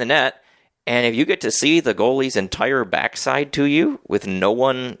behind the net. And if you get to see the goalie's entire backside to you with no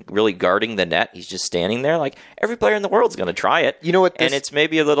one really guarding the net, he's just standing there, every player in the world is going to try it. You know what? And it's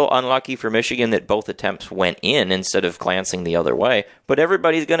maybe a little unlucky for Michigan that both attempts went in instead of glancing the other way, but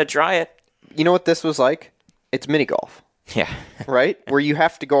everybody's going to try it. You know what this was like? It's mini golf. Yeah. Right? Where you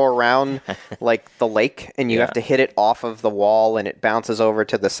have to go around the lake and you have to hit it off of the wall and it bounces over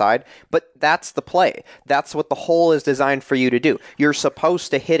to the side. But that's the play. That's what the hole is designed for you to do. You're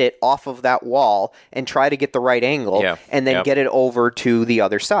supposed to hit it off of that wall and try to get the right angle and then get it over to the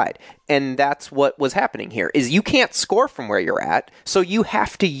other side. And that's what was happening here, is you can't score from where you're at, so you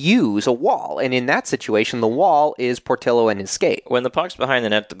have to use a wall. And in that situation, the wall is Portillo and his skate. When the puck's behind the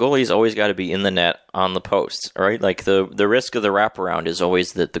net, the goalie's always got to be in the net on the posts, right? The risk of the wraparound is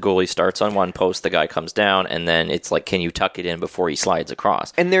always that the goalie starts on one post, the guy comes down, and then it's can you tuck it in before he slides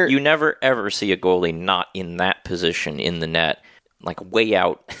across? And you never, ever see a goalie not in that position in the net, way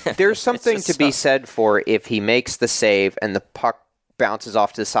out. There's something to be said for if he makes the save and the puck bounces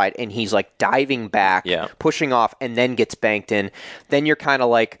off to the side and he's diving back, pushing off, and then gets banked in, then you're kind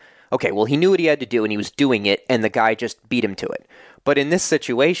of okay, well, he knew what he had to do and he was doing it, and the guy just beat him to it. But in this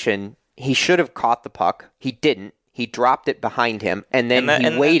situation, he should have caught the puck. He didn't. He dropped it behind him, and then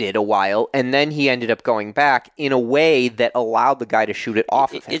he waited a while, and then he ended up going back in a way that allowed the guy to shoot it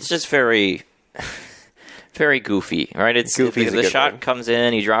off of him. It's just very... very goofy, right? It's goofy. The shot comes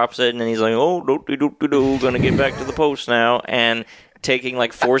in, he drops it, and then he's like, "Oh, going to get back to the post now," and taking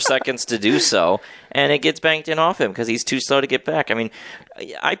 4 seconds to do so, and it gets banked in off him because he's too slow to get back. I mean,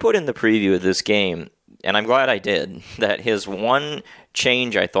 I put in the preview of this game, and I'm glad I did, that his one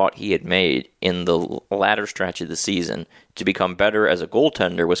change I thought he had made in the latter stretch of the season to become better as a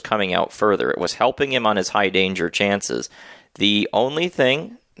goaltender was coming out further. It was helping him on his high danger chances. The only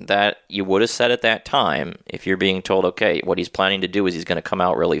thing that you would have said at that time, if you're being told, okay, what he's planning to do is he's going to come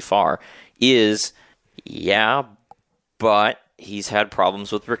out really far, is, but he's had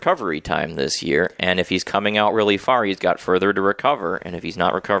problems with recovery time this year, and if he's coming out really far, he's got further to recover, and if he's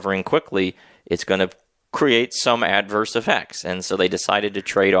not recovering quickly, it's going to create some adverse effects. And so they decided to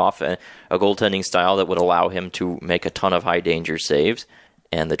trade off a goaltending style that would allow him to make a ton of high-danger saves,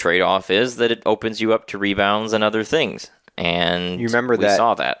 and the trade-off is that it opens you up to rebounds and other things. And we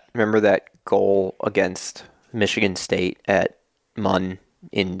saw that. Remember that goal against Michigan State at Munn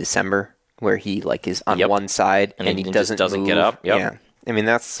in December, where he is on one side and he doesn't get up. Yep. Yeah, I mean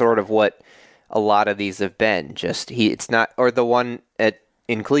that's sort of what a lot of these have been. It's not, or the one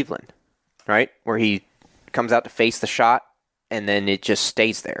in Cleveland, right, where he comes out to face the shot and then it just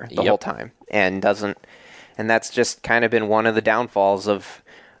stays there the whole time and doesn't. And that's just kind of been one of the downfalls of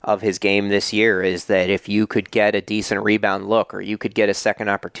his game this year, is that if you could get a decent rebound look or you could get a second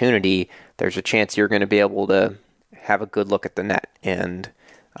opportunity, there's a chance you're going to be able to have a good look at the net. And,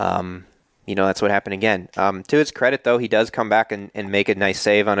 that's what happened again. To his credit, though, he does come back and make a nice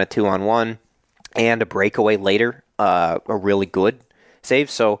save on a 2-on-1 and a breakaway later, a really good save.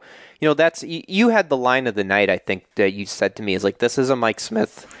 So, that's, you had the line of the night, I think, that you said to me, is like, this is a Mike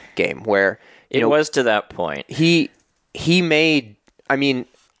Smith game where, it was to that point. He made,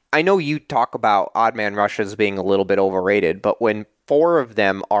 I know you talk about odd man rushes being a little bit overrated, but when 4 of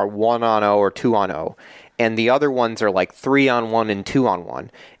them are 1-on-0 or 2-on-0, and the other ones are like 3-on-1 and 2-on-1,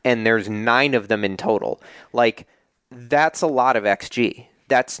 and there's 9 of them in total, like, that's a lot of XG.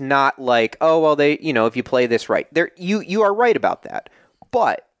 That's not like, oh, well, if you play this right. You are right about that.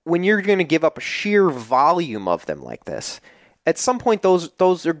 But when you're going to give up a sheer volume of them like this, at some point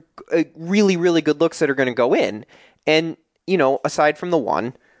those are really, really good looks that are going to go in. And, aside from the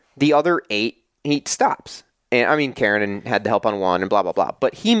one, the other 8, he stops. And Karen had to help on 1 and blah, blah, blah.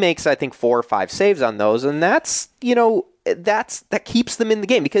 But he makes, I think, 4 or 5 saves on those. And that's, that keeps them in the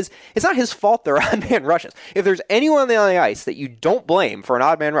game, because it's not his fault they're odd man rushes. If there's anyone on the ice that you don't blame for an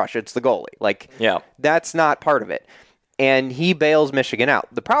odd man rush, it's the goalie. Like, that's not part of it. And he bails Michigan out.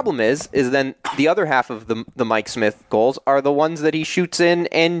 The problem is then the other half of the Mike Smith goals are the ones that he shoots in,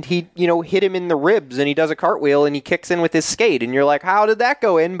 and he, hit him in the ribs, and he does a cartwheel, and he kicks in with his skate, and you're like, how did that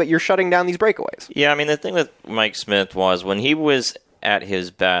go in? But you're shutting down these breakaways. Yeah, the thing with Mike Smith was, when he was at his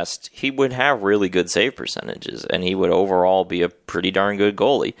best, he would have really good save percentages, and he would overall be a pretty darn good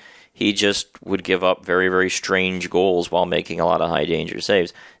goalie. He just would give up very, very strange goals while making a lot of high-danger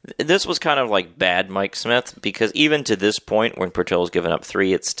saves. This was kind of like bad Mike Smith, because even to this point, when Portillo's given up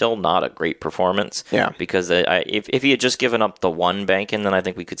 3, it's still not a great performance. Yeah. Because if he had just given up the 1 banking, then I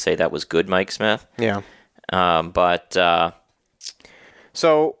think we could say that was good Mike Smith. Yeah.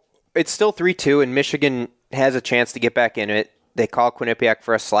 So it's still 3-2, and Michigan has a chance to get back in it. They call Quinnipiac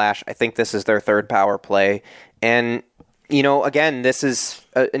for a slash. I think this is their 3rd power play. And again, this is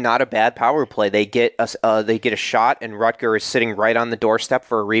not a bad power play. They get a shot, and Rutger is sitting right on the doorstep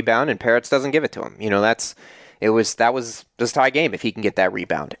for a rebound, and Peretz doesn't give it to him. That was this tie game if he can get that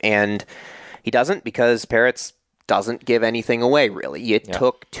rebound, and he doesn't, because Peretz doesn't give anything away really. It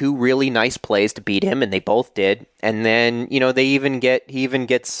took 2 really nice plays to beat him, and they both did. And then he even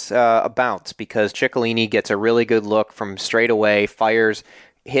gets a bounce, because Ciccolini gets a really good look from straight away, fires,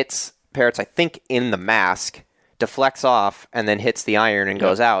 hits Peretz, I think, in the mask, deflects off, and then hits the iron and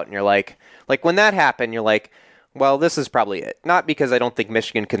goes out. And you're like when that happened, you're like, well, this is probably it. Not because I don't think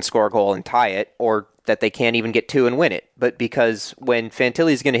Michigan can score a goal and tie it, or that they can't even get 2 and win it, but because when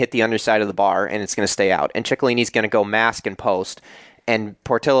Fantilli's going to hit the underside of the bar and it's going to stay out, and Ciccolini's going to go mask and post, and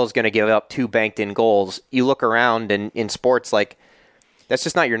Portillo's going to give up 2 banked-in goals, you look around, and in sports, like, that's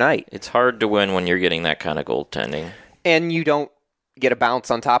just not your night. It's hard to win when you're getting that kind of goaltending. And you don't get a bounce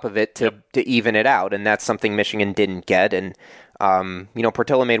on top of it to even it out, and that's something Michigan didn't get. And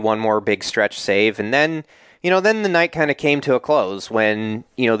Portillo made 1 more big stretch save, and then the night kind of came to a close when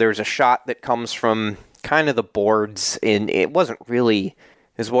there's a shot that comes from kind of the boards, and it wasn't really,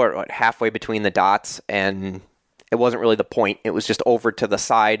 it was halfway between the dots, and it wasn't really the point. It was just over to the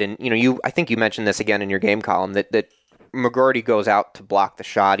side, and I think you mentioned this again in your game column that McGroarty goes out to block the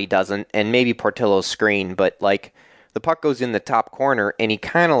shot, he doesn't, and maybe Portillo's screen, but like, the puck goes in the top corner, and he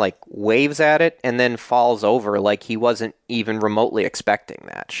kind of like waves at it and then falls over like he wasn't even remotely expecting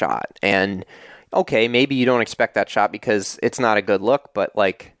that shot. And okay, maybe you don't expect that shot because it's not a good look, but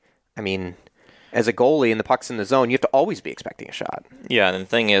as a goalie and the puck's in the zone, you have to always be expecting a shot. Yeah, and the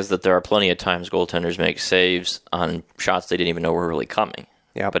thing is that there are plenty of times goaltenders make saves on shots they didn't even know were really coming.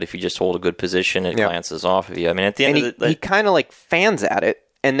 Yeah. But if you just hold a good position, it glances off of you. At the end of the day, he kind of like fans at it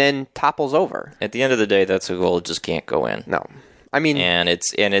and then topples over. At the end of the day, that's a goal that just can't go in. No. And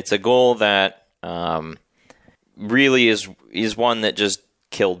it's a goal that really is one that just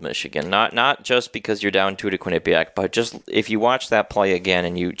killed Michigan. Not just because you're down 2 to Quinnipiac, but just if you watch that play again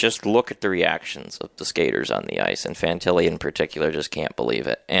and you just look at the reactions of the skaters on the ice, and Fantilli in particular just can't believe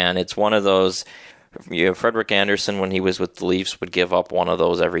it. And it's one of those, Frederick Anderson, when he was with the Leafs, would give up one of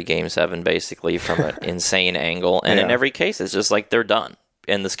those every Game 7, basically, from an insane angle. And in every case, it's just like they're done.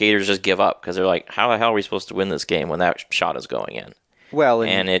 And the skaters just give up because they're like, how the hell are we supposed to win this game when that shot is going in? Well,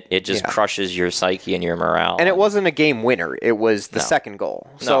 and it just crushes your psyche and your morale. And it wasn't a game winner; it was the second goal.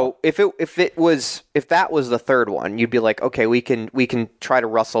 So if that was the third one, you'd be like, okay, we can try to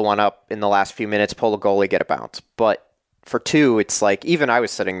rustle one up in the last few minutes, pull the goalie, get a bounce. But for 2, it's like, even I was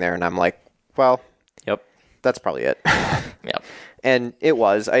sitting there and I'm like, well, yep, that's probably it. Yep. And it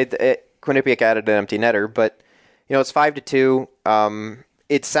was. Quinnipiac added an empty netter, but it's 5-2.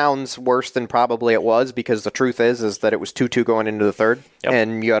 It sounds worse than probably it was because the truth is that it was 2-2 going into the third,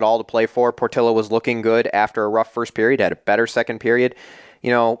 and you had all to play for. Portillo was looking good after a rough first period, had a better second period.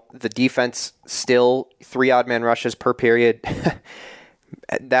 The defense still 3 odd man rushes per period.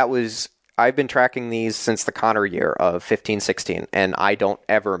 I've been tracking these since the Connor year of 15-16, and I don't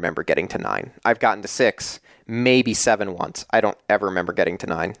ever remember getting to 9. I've gotten to 6, maybe 7 once. I don't ever remember getting to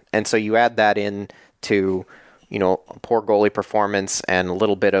 9. And so you add that in to a poor goalie performance and a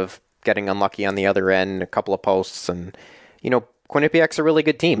little bit of getting unlucky on the other end, a couple of posts. And, Quinnipiac's a really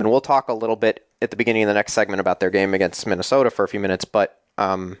good team. And we'll talk a little bit at the beginning of the next segment about their game against Minnesota for a few minutes. But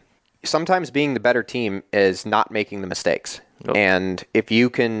sometimes being the better team is not making the mistakes. Nope. And if you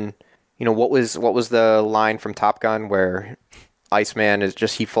can, what was the line from Top Gun where Iceman is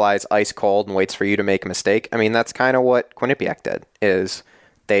just, he flies ice cold and waits for you to make a mistake? I mean, that's kind of what Quinnipiac did, is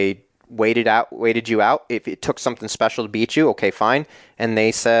they waited you out. If it took something special to beat you, okay, fine. And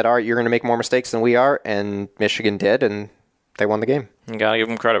they said, all right, you're going to make more mistakes than we are. And Michigan did, and they won the game. You got to give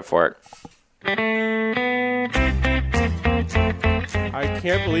them credit for it. I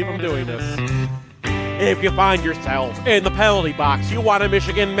can't believe I'm doing this. If you find yourself in the penalty box, you want a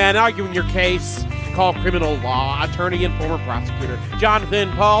Michigan man arguing your case, call criminal law attorney and former prosecutor Jonathan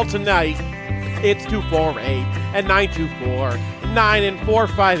Paul tonight. It's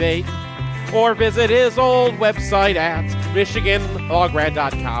 248-924-9458. Or visit his old website at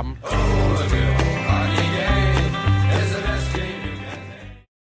MichiganLawGrad.com.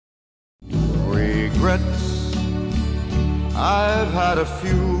 Regrets, I've had a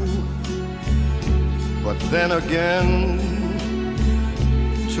few, but then again,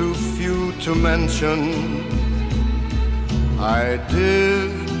 too few to mention. I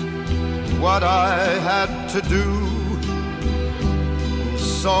did what I had to do,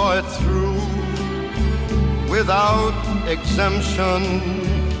 saw it through without exemption.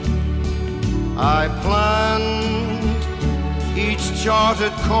 I planned each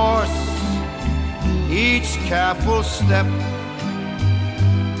charted course, each careful step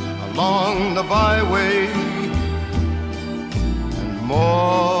along the byway, and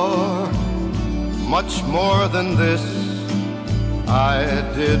more, much more than this, I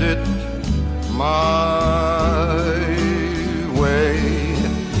did it my way.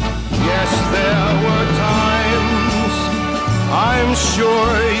 Yes, there were times, I'm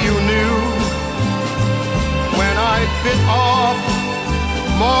sure you knew, when I bit off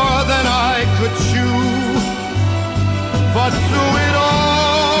more than I could chew. But through it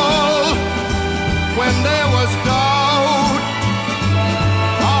all, when there was doubt,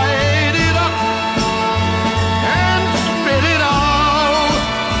 I ate it up and spit it out.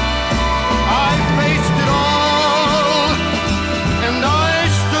 I faced it all, and I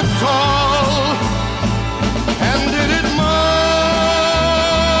stood tall and did it my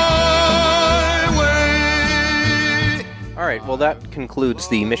way. All right, well, that concludes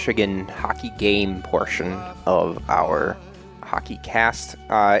the Michigan hockey game portion of our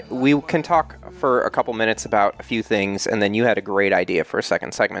HockeyCast. We can talk for a couple minutes about a few things, and then you had a great idea for a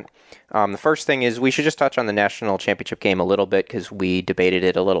second segment. The first thing is we should just touch on the national championship game a little bit because we debated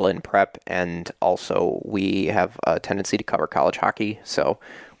it a little in prep, and also we have a tendency to cover college hockey, so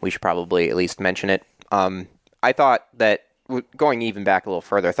we should probably at least mention it. I thought that, going even back a little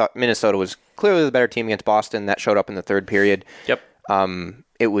further, I thought Minnesota was clearly the better team against Boston. That showed up in the third period. Yep.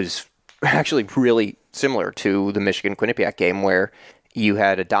 It was actually really similar to the Michigan-Quinnipiac game where you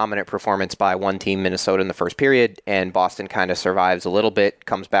had a dominant performance by one team, Minnesota, in the first period, and Boston kind of survives a little bit,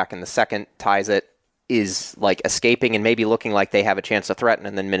 comes back in the second, ties it, is like escaping and maybe looking like they have a chance to threaten,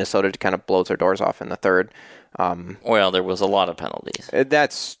 and then Minnesota kind of blows their doors off in the third. Well, there was a lot of penalties.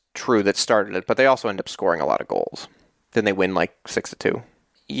 That's true, that started it, but they also end up scoring a lot of goals. Then they win like 6-2.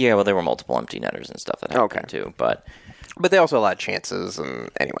 Yeah, well, there were multiple empty netters and stuff that happened too, but they also had a lot of chances, and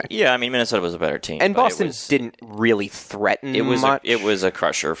anyway. Yeah, I mean, Minnesota was a better team. And Boston didn't really threaten much. It was a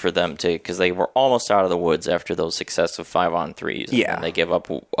crusher for them, because they were almost out of the woods after those successive 5-on-3s. Yeah. And they gave up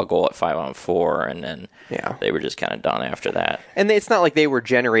a goal at 5-on-4, and then they were just kind of done after that. And it's not like they were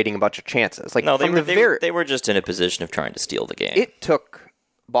generating a bunch of chances. Like, no, they were just in a position of trying to steal the game. It took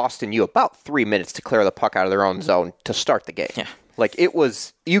Boston U about 3 minutes to clear the puck out of their own zone to start the game. Yeah. Like, it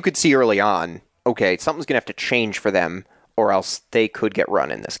was, you could see early on, okay, something's going to have to change for them, or else they could get run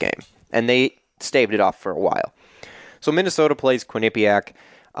in this game. And they staved it off for a while. So Minnesota plays Quinnipiac.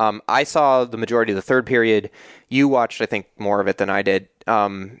 I saw the majority of the third period. You watched, I think, more of it than I did.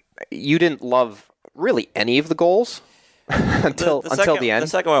 You didn't love really any of the goals until the end. The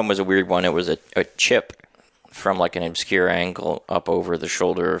second one was a weird one. It was a chip from like an obscure angle up over the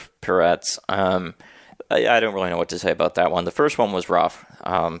shoulder of Peretz. I don't really know what to say about that one. The first one was rough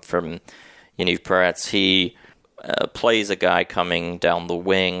from Yaniv Peretz. He plays a guy coming down the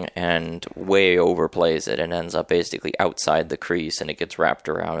wing and way overplays it and ends up basically outside the crease, and it gets wrapped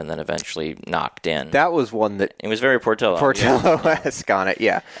around and then eventually knocked in. That was one that... It was very Portillo. Portillo-esque on it,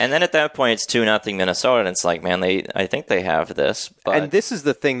 yeah. And then at that point, it's 2-0 Minnesota, and it's like, man, I think they have this. But... And this is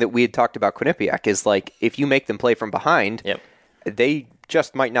the thing that we had talked about Quinnipiac, is like, if you make them play from behind, they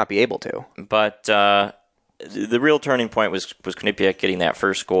just might not be able to. But the real turning point was Quinnipiac getting that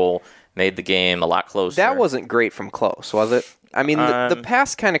first goal, made the game a lot closer. That wasn't great from close, was it? I mean, the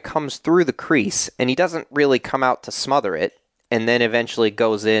pass kind of comes through the crease, and he doesn't really come out to smother it, and then eventually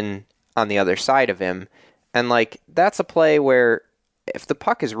goes in on the other side of him. And, like, that's a play where if the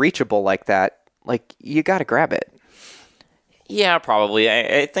puck is reachable like that, like, you got to grab it. Yeah, probably.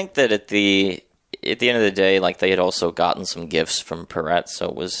 I think that at the end of the day, like, they had also gotten some gifts from Peretz, so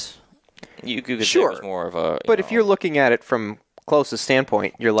it was... You could say it was more of a... But if you're looking at it from closest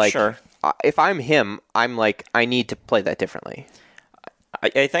standpoint, you're like, sure. If I'm him, I'm like, I need to play that differently.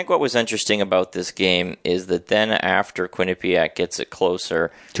 I think what was interesting about this game is that then after Quinnipiac gets it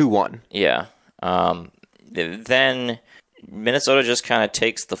closer... 2-1. Yeah. Then Minnesota just kind of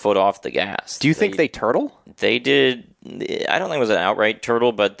takes the foot off the gas. Do you think they turtle? They did... I don't think it was an outright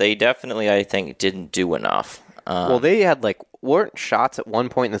turtle, but they definitely, I think, didn't do enough. Well, they had, like, weren't shots at one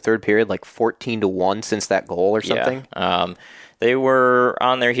point in the third period, like 14-1 since that goal or something? Yeah. They were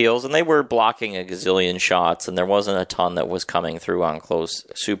on their heels, and they were blocking a gazillion shots, and there wasn't a ton that was coming through on close,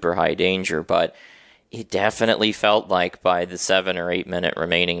 super high danger, but it definitely felt like by the 7 or 8 minute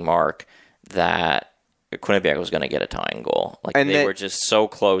remaining mark that Quinnipiac was going to get a tying goal. Like, and they were just so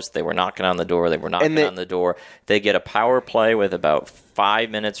close. They were knocking on the door. They were knocking on the door. They get a power play with about 5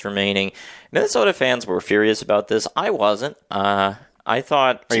 minutes remaining. Minnesota fans were furious about this. I wasn't. I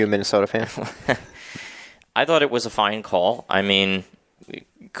thought... Are you a Minnesota fan? I thought it was a fine call. I mean,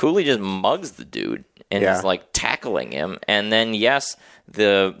 Cooley just mugs the dude and is like tackling him. And then, yes,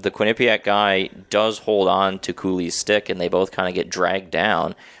 the Quinnipiac guy does hold on to Cooley's stick, and they both kind of get dragged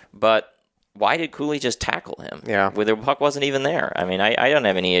down. But why did Cooley just tackle him? Yeah. Where the puck wasn't even there. I mean, I don't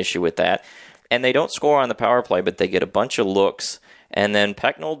have any issue with that. And they don't score on the power play, but they get a bunch of looks. And then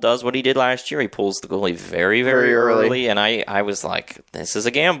Pecknold does what he did last year. He pulls the goalie very, very early. And I was like, this is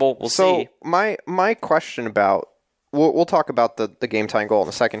a gamble. We'll see. So my question about... We'll talk about the game-tying goal in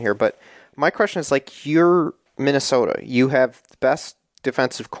a second here, but my question is, like, you're Minnesota. You have the best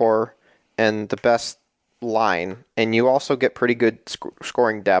defensive core and the best line, and you also get pretty good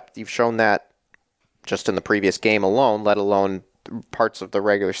scoring depth. You've shown that just in the previous game alone, let alone parts of the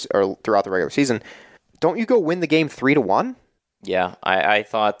regular or throughout the regular season. Don't you go win the game 3-1? Yeah, I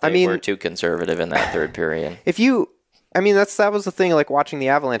thought they were too conservative in that third period. That was the thing, like, watching the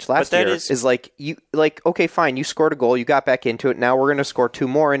Avalanche last year, is like, you, like, okay, fine, you scored a goal, you got back into it, now we're going to score 2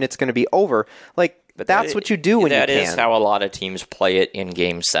 more, and it's going to be over. Like, but that's what you do when you can. That is how a lot of teams play it in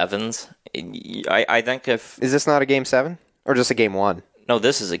Game 7s. I think if... Is this not a Game 7? Or just a Game 1? No,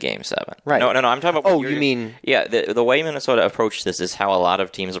 this is a Game 7. Right. No, I'm talking about... Oh, you mean... Yeah, the way Minnesota approached this is how a lot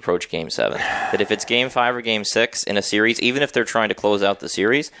of teams approach Game 7. That if it's Game 5 or Game 6 in a series, even if they're trying to close out the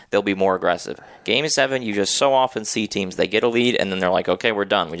series, they'll be more aggressive. Game 7, you just so often see teams, they get a lead, and then they're like, okay, we're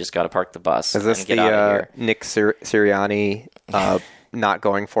done. We just got to park the bus and get out of here. Nick Sirianni not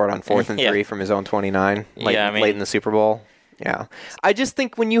going for it on 4th and 3 from his own 29 late in the Super Bowl? Yeah. I just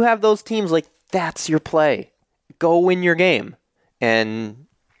think when you have those teams, like, that's your play. Go win your game. And...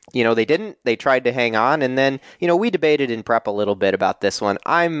 they didn't. They tried to hang on, and then, we debated in prep a little bit about this one.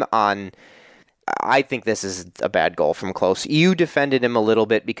 I think this is a bad goal from close. You defended him a little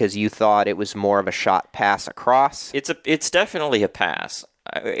bit because you thought it was more of a shot pass across. It's definitely a pass.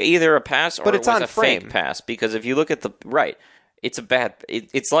 Either a pass or it's a fake pass, because if you look at it's a bad...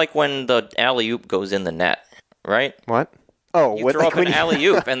 It's like when the alley-oop goes in the net, right? What? Oh, you throw up an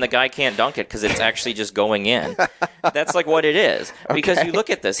alley-oop and the guy can't dunk it because it's actually just going in. That's like what it is. Okay. Because you look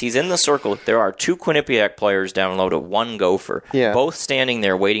at this, he's in the circle. There are 2 Quinnipiac players down low to 1 Gopher, both standing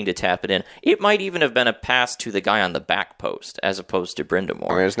there waiting to tap it in. It might even have been a pass to the guy on the back post as opposed to Brindamore.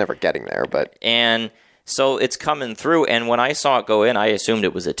 I mean, it was never getting there, but... And so it's coming through, and when I saw it go in, I assumed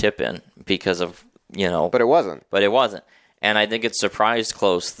it was a tip-in because of, But it wasn't. And I think it surprised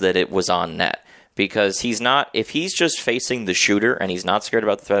Close that it was on net. Because if he's just facing the shooter and he's not scared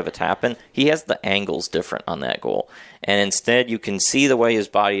about the threat of a tap-in, he has the angles different on that goal. And instead, you can see the way his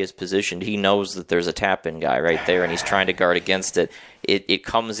body is positioned. He knows that there's a tap-in guy right there, and he's trying to guard against it. It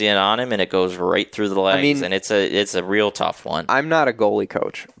comes in on him, and it goes right through the legs, and it's a real tough one. I'm not a goalie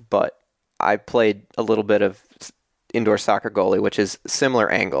coach, but I played a little bit of indoor soccer goalie, which is similar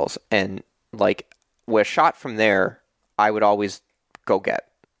angles, and like with a shot from there, I would always go get.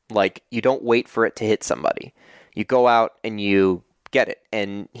 Like, you don't wait for it to hit somebody. You go out and you get it.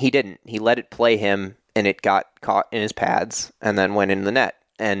 And he didn't. He let it play him, and it got caught in his pads and then went in the net.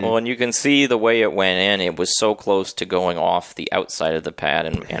 And you can see the way it went in. It was so close to going off the outside of the pad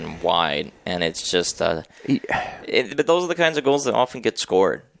and wide. And it's just... but those are the kinds of goals that often get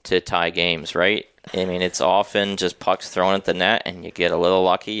scored to tie games, right? I mean, it's often just pucks thrown at the net, and you get a little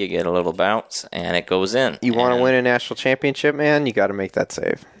lucky, you get a little bounce, and it goes in. You want to win a national championship, man, you got to make that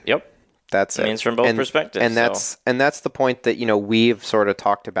save. Yep. That's it. I mean, it's from both perspectives. And that's the point that, we've sort of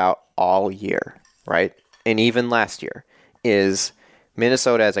talked about all year, right? And even last year, is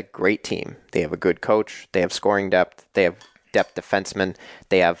Minnesota has a great team. They have a good coach. They have scoring depth. They have depth defensemen.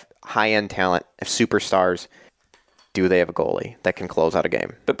 They have high-end talent, superstars. Do they have a goalie that can close out a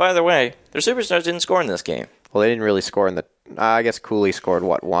game? But by the way, their superstars didn't score in this game. Well, they didn't really score in the... I guess Cooley scored,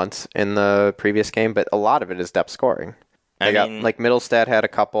 once in the previous game, but a lot of it is depth scoring. Middlestad had a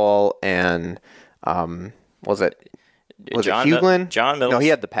couple, and was it Hughlin? No, he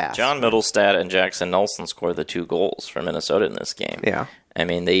had the pass. John Middlestad and Jackson Nelson scored the 2 goals for Minnesota in this game. Yeah. I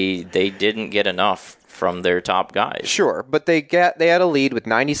mean, they didn't get enough from their top guys. Sure, but they had a lead with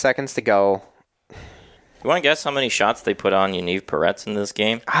 90 seconds to go. You want to guess how many shots they put on Yaniv Peretz in this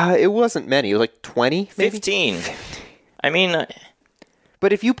game? It wasn't many. It was like 20, maybe? 15. I mean...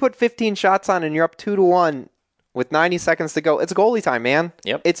 But if you put 15 shots on and you're up 2-1 with 90 seconds to go, it's goalie time, man.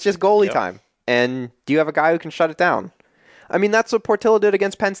 Yep. It's just goalie time. And do you have a guy who can shut it down? I mean, that's what Portillo did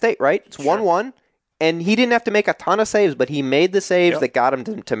against Penn State, right? It's 1-1, and he didn't have to make a ton of saves, but he made the saves that got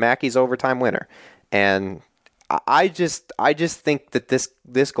him to Mackey's overtime winner. And I just think that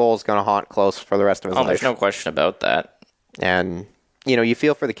this goal is going to haunt Close for the rest of his life. There's no question about that. And, you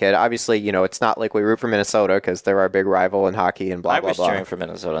feel for the kid. Obviously, it's not like we root for Minnesota because they're our big rival in hockey and blah, blah, blah. I was cheering for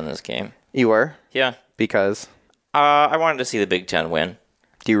Minnesota in this game. You were? Yeah. Because? I wanted to see the Big Ten win.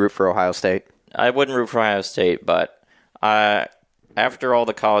 Do you root for Ohio State? I wouldn't root for Ohio State, but after all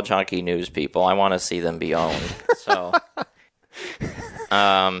the college hockey news people, I want to see them be owned. So,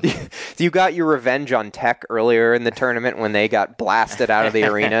 you got your revenge on Tech earlier in the tournament when they got blasted out of the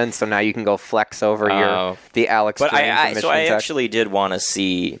arena, and so now you can go flex over the Alex. But I actually did want to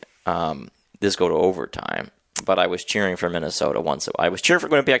see this go to overtime. But I was cheering for Minnesota once. I was cheering for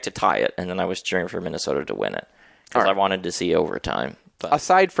Quinnipiac to tie it, and then I was cheering for Minnesota to win it because I wanted to see overtime. But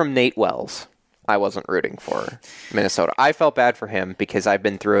aside from Nate Wells, I wasn't rooting for Minnesota. I felt bad for him because I've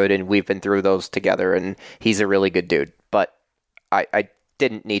been through it, and we've been through those together, and he's a really good dude. But I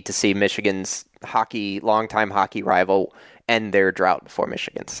didn't need to see Michigan's longtime hockey rival end their drought before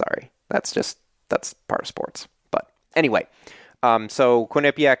Michigan. Sorry. That's part of sports. But anyway, so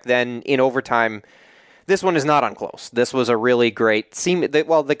Quinnipiac then in overtime. This one is not on close. This was a really great...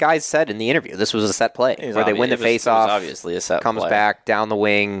 the guys said in the interview, this was a set play where they win the face-off, obviously a set comes play. back down the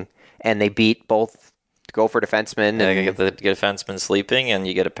wing, and they beat both Gopher defensemen. Yeah, you get the defenseman sleeping, and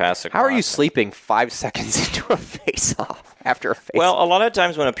you get a pass across. How are you sleeping 5 seconds into a face-off after a face-off? Well, a lot of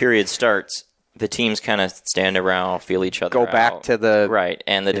times when a period starts, the teams kind of stand around, feel each other out. Back to the... Right,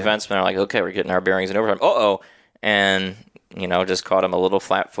 and the defensemen are like, okay, we're getting our bearings in overtime. Uh-oh. And... just caught him a little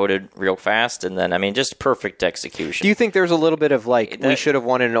flat-footed real fast, and then, just perfect execution. Do you think there's a little bit of, we should have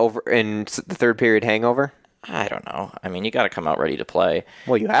won in the third period hangover? I don't know. You got to come out ready to play.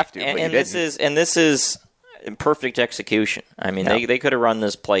 Well, you have to, and this is perfect execution. They could have run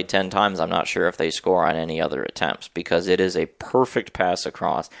this play 10 times. I'm not sure if they score on any other attempts, because it is a perfect pass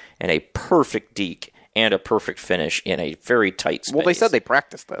across, and a perfect deke, and a perfect finish in a very tight space. Well, they said they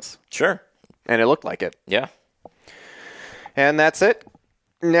practiced this. Sure. And it looked like it. Yeah. And that's it.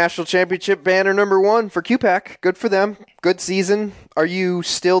 National Championship banner number 1 for QPAC. Good for them. Good season. Are you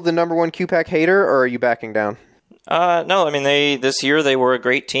still the number 1 QPAC hater, or are you backing down? No. This year they were a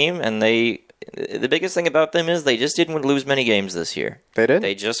great team, and the biggest thing about them is they just didn't lose many games this year. They did?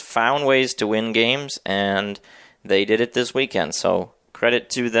 They just found ways to win games, and they did it this weekend. So credit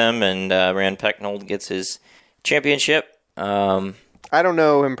to them, and Rand Pecknold gets his championship. I don't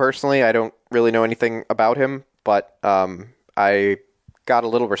know him personally. I don't really know anything about him, but I got a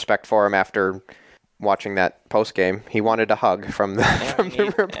little respect for him after watching that post game. He wanted a hug from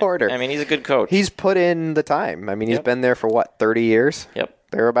the reporter. He's a good coach. He's put in the time. He's been there for 30 years? Yep.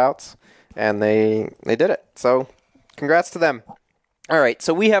 Thereabouts. And they did it. So, congrats to them. All right,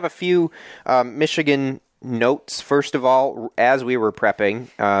 so we have a few Michigan notes. First of all, as we were prepping,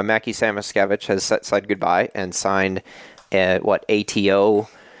 Mackie Samoskevich has said goodbye and signed ATO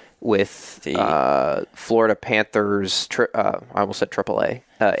with Florida Panthers. I almost said AAA.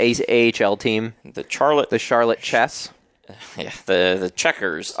 AHL team. The Charlotte Chess. Yeah, the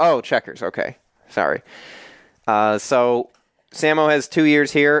Checkers. Oh, Checkers. Okay, sorry. So Samo has 2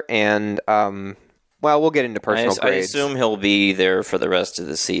 years here, and we'll get into personal grades. I assume he'll be there for the rest of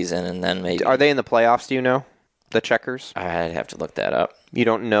the season, and then maybe. Are they in the playoffs? Do you know the Checkers? I'd have to look that up. You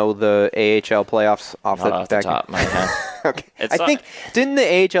don't know the AHL playoffs off the top of my head. Okay. I think didn't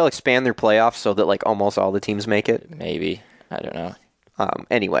the AHL expand their playoffs so that like almost all the teams make it? Maybe. I don't know.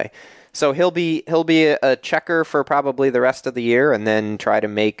 Anyway, so he'll be a checker for probably the rest of the year, and then try to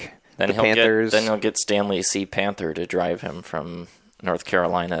make the Panthers. Then he'll get Stanley C. Panther to drive him from North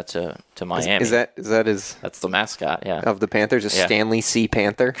Carolina to Miami. Is that his? That's the mascot. Yeah. Of the Panthers, is Stanley C.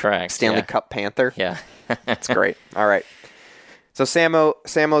 Panther. Correct. Stanley Cup Panther. Yeah. That's great. All right. So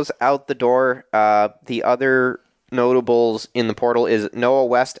Samo's out the door. The other notables in the portal is Noah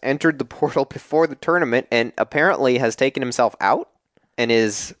West entered the portal before the tournament and apparently has taken himself out and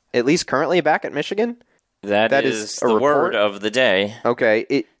is at least currently back at Michigan. That is the word of the day.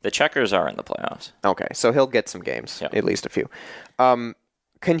 Okay. The Checkers are in the playoffs. Okay, so he'll get some games, at least a few.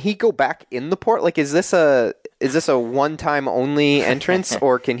 Can he go back in the port? Like, is this a one-time only entrance,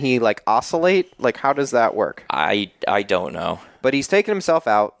 or can he like oscillate? Like, how does that work? I don't know. But he's taken himself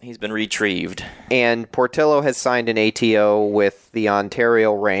out. He's been retrieved. And Portillo has signed an ATO with the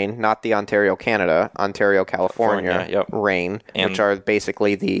Ontario Reign, not the Ontario Canada, Ontario California Reign, which are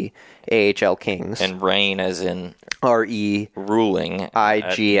basically the AHL Kings. And Reign as in RE ruling,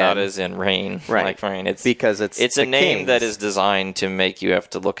 IGN, not as in rain. Right. Like rain. Because it's a name Kings. that is designed to make you have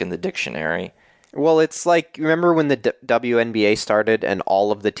to look in the dictionary. Well, it's like, remember when the WNBA started and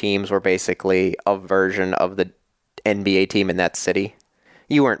all of the teams were basically a version of the NBA team in that city?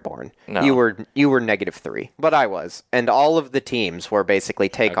 You weren't born. No. You were -3, but I was. And all of the teams were basically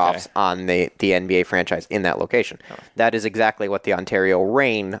takeoffs on the NBA franchise in that location. Oh. That is exactly what the Ontario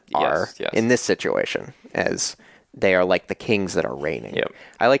Reign are in this situation, as they are like the Kings that are reigning. Yep.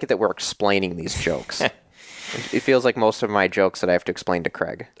 I like it that we're explaining these jokes. It feels like most of my jokes that I have to explain to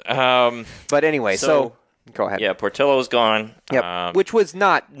Craig. But anyway, so go ahead. Yeah, Portillo's gone. Yep. Which was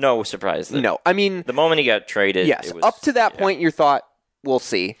not... No surprise. No, I mean... The moment he got traded... Yes, it was, up to that point you thought, we'll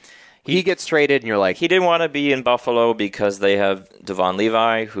see. He gets traded and you're like... He didn't want to be in Buffalo because they have Devon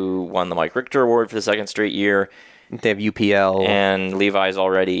Levi, who won the Mike Richter Award for the second straight year. They have UPL. And Levi's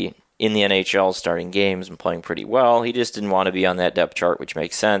already in the NHL starting games and playing pretty well. He just didn't want to be on that depth chart, which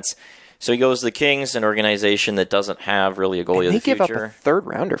makes sense. So he goes to the Kings, an organization that doesn't have really a goalie of the future. They give up a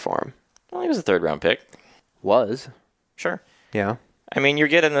third-rounder for him. Well, he was a third-round pick. Was. Sure. Yeah. I mean, you're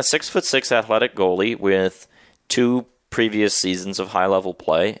getting a 6'6" athletic goalie with 2 previous seasons of high-level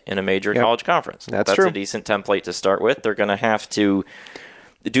play in a major college conference. That's true. A decent template to start with. They're going to have to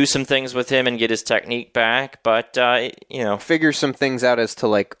do some things with him and get his technique back, but, figure some things out as to,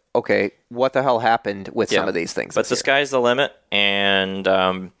 like, okay, what the hell happened with some of these things? But the sky's the limit,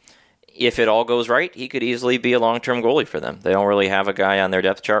 and... if it all goes right, he could easily be a long-term goalie for them. They don't really have a guy on their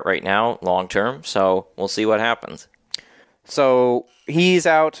depth chart right now, long-term, so we'll see what happens. So he's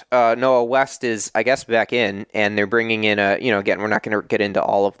out. Noah West is, I guess, back in, and they're bringing in again, we're not going to get into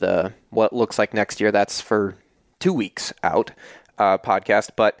all of what looks like next year. That's for 2 weeks out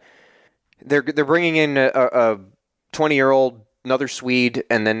podcast, but they're bringing in a 20-year-old, another Swede,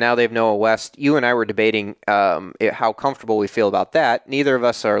 and then now they have Noah West. You and I were debating how comfortable we feel about that. Neither of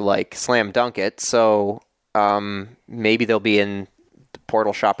us are like slam dunk it, so maybe they'll be in the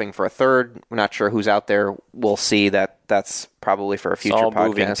portal shopping for a third. We're not sure who's out there. We'll see. That's probably for a future podcast. It's all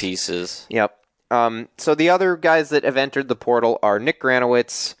moving pieces. Yep. So the other guys that have entered the portal are Nick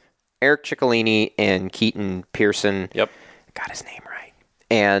Granowitz, Eric Ciccolini, and Keaton Pearson. Yep. Got his name right.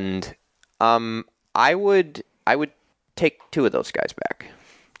 And I would take 2 of those guys back.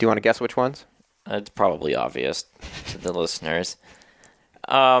 Do you want to guess which ones? It's probably obvious to the listeners.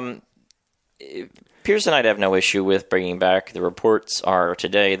 Pearson I'd have no issue with bringing back. The reports are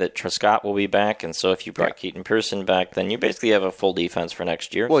today that Truscott will be back, and so if you brought Keaton Pearson back, then you basically have a full defense for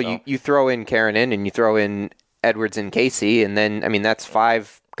next year. Well, you throw in Karenin, and you throw in Edwards and Casey, and then, I mean, that's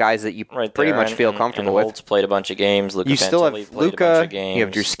 5 guys that you pretty much feel comfortable with. Holtz played a bunch of games. You still have Luka. You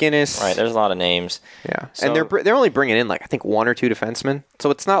have Druskinis. Right, there's a lot of names. Yeah, so, and they're only bringing in like I think 1 or 2 defensemen. So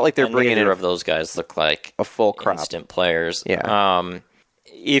it's not like they're bringing in. Neither of those guys look like a full crop instant players. Yeah.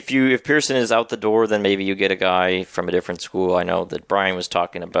 If Pearson is out the door, then maybe you get a guy from a different school. I know that Brian was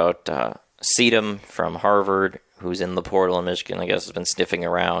talking about Seedham from Harvard, who's in the portal in Michigan. I guess has been sniffing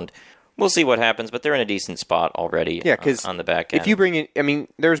around. We'll see what happens, but they're in a decent spot already. Yeah, because on the back end. If you bring in, I mean,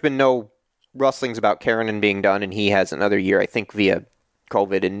 there's been no rustlings about Karenin being done, and he has another year, I think, via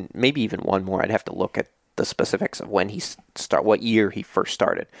COVID and maybe even one more. I'd have to look at the specifics of when what year he first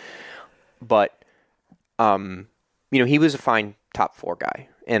started. But, he was a fine top 4 guy.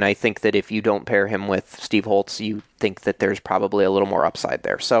 And I think that if you don't pair him with Steve Holtz, you think that there's probably a little more upside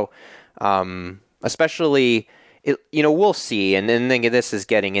there. So, especially, we'll see. And then this is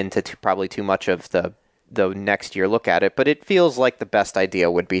getting into probably too much of the next year look at it. But it feels like the best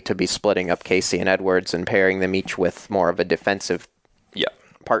idea would be to be splitting up Casey and Edwards and pairing them each with more of a defensive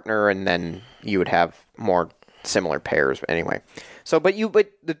partner. And then you would have more similar pairs anyway. So, but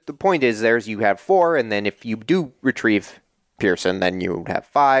the point is you have 4. And then if you do retrieve Pearson, then you have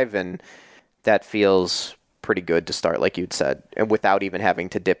 5, and that feels pretty good to start, like you'd said, and without even having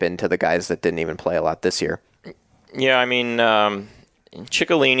to dip into the guys that didn't even play a lot this year. Yeah, I mean,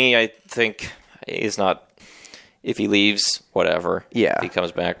 Ciccolini, I think, is not. If he leaves, whatever. Yeah. If he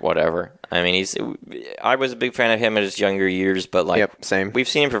comes back, whatever. I mean, I was a big fan of him in his younger years, but same. We've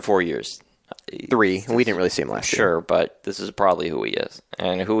seen him for 4 years. 3. We didn't really see him last year. Sure, but this is probably who he is.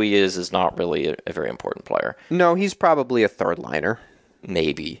 And who he is not really a very important player. No, he's probably a third liner.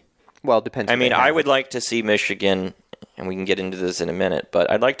 Maybe. Well, it depends. I mean, I would like to see Michigan, and we can get into this in a minute,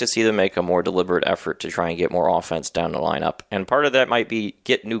 but I'd like to see them make a more deliberate effort to try and get more offense down the lineup. And part of that might be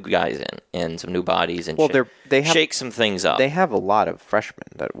get new guys in and some new bodies and shake some things up. They have a lot of freshmen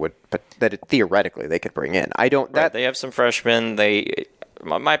that theoretically they could bring in. They have some freshmen.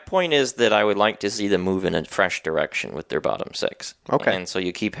 My point is that I would like to see them move in a fresh direction with their bottom 6. Okay. And so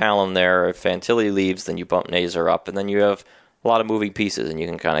you keep Hallam there. If Fantilli leaves, then you bump Nazar up, and then you have a lot of moving pieces, and you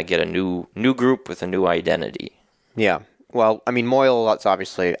can kind of get a new group with a new identity. Yeah. Well, I mean, Moyle is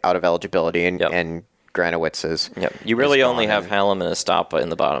obviously out of eligibility, and Granowitz is. Yep. You really only have Hallam and Estapa in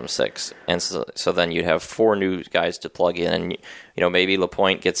the bottom 6, and so then you'd have 4 new guys to plug in, and maybe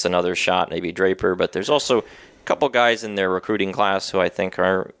LaPointe gets another shot, maybe Draper, but there's also couple guys in their recruiting class who I think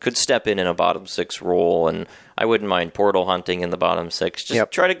could step in a bottom 6 role, and I wouldn't mind portal hunting in the bottom 6.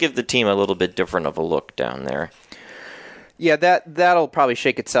 Just try to give the team a little bit different of a look down there. Yeah, that'll probably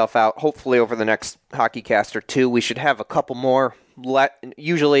shake itself out. Hopefully over the next HockeyCast or 2, we should have a couple more.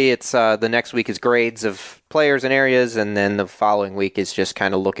 Usually it's the next week is grades of players and areas, and then the following week is just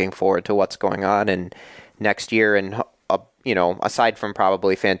kind of looking forward to what's going on in next year. And aside from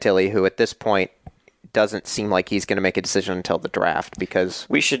probably Fantilli, who at this point doesn't seem like he's going to make a decision until the draft, because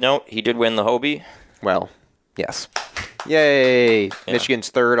we should note he did win the Hobie. Well, yes. Yay! Yeah.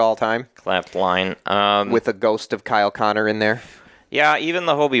 Michigan's 3rd all time. Clapped line. With a ghost of Kyle Connor in there. Yeah, even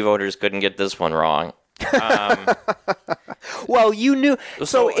the Hobie voters couldn't get this one wrong. Well, you knew.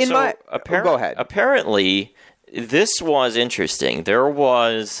 Go ahead. Apparently, this was interesting. There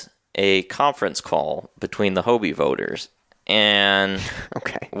was a conference call between the Hobie voters. And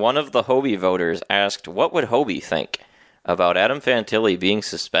one of the Hobie voters asked, what would Hobie think about Adam Fantilli being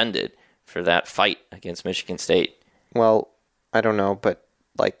suspended for that fight against Michigan State? Well, I don't know, but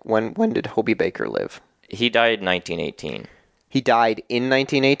when did Hobie Baker live? He died in 1918. He died in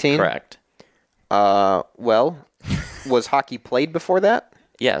 1918? Correct. Well, was hockey played before that?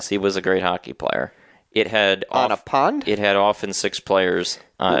 Yes, he was a great hockey player. It had on a pond? It had often 6 players.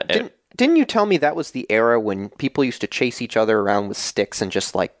 Didn't you tell me that was the era when people used to chase each other around with sticks and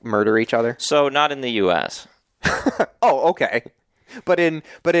just murder each other? So not in the U.S. Oh, okay. But in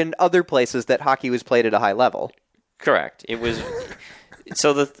other places that hockey was played at a high level. Correct. It was.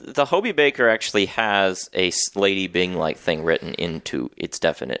 So the Hobie Baker actually has a Lady Bing-like thing written into its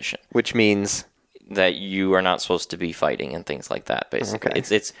definition, which means that you are not supposed to be fighting and things like that. Basically,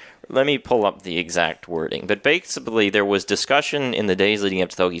 okay. It's. Let me pull up the exact wording. But basically, there was discussion in the days leading up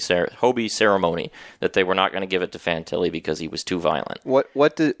to the Hobie ceremony that they were not going to give it to Fantilli because he was too violent. What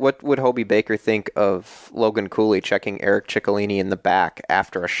would Hobie Baker think of Logan Cooley checking Eric Ciccolini in the back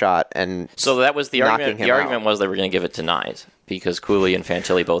after a shot and so that was the argument. The argument out. Was they were going to give it to Nyes because Cooley and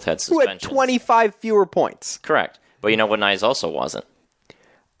Fantilli both had suspensions. Who had 25 fewer points. Correct. But you know what Nyes also wasn't?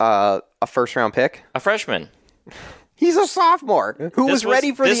 A first-round pick? A freshman. He's a sophomore who was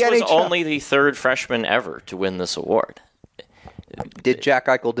ready for the NHL. This was only the 3rd freshman ever to win this award. Did Jack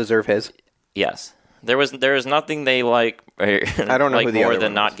Eichel deserve his? Yes. There is nothing they like. I don't know who the more other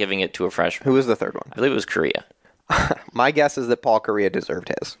than one not was. giving it to a freshman. Who was the 3rd one? I believe it was Korea. My guess is that Paul Korea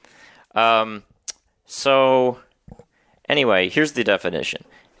deserved his. So, anyway, here's the definition.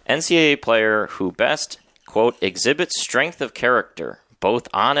 NCAA player who best, quote, exhibits strength of character, both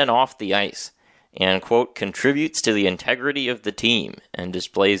on and off the ice, and, quote, contributes to the integrity of the team and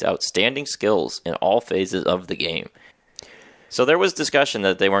displays outstanding skills in all phases of the game. So there was discussion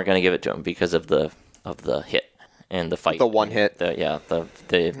that they weren't going to give it to him because of the hit. and the fight. The one hit. The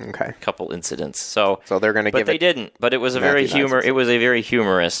couple incidents. So they're going to give it. But they didn't. But it was a very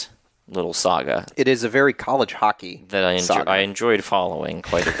humorous little saga. It is a very college hockey that saga. I enjoyed following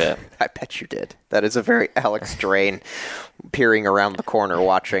quite a bit. I bet you did. That is a very Alex Drain peering around the corner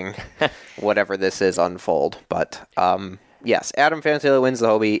watching whatever this is unfold. But yes, Adam Fantilli wins the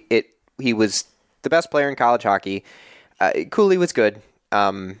Hobie. He was the best player in college hockey. Cooley was good,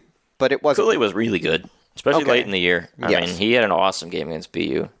 but it wasn't. Cooley was really good, especially late in the year. I mean, he had an awesome game against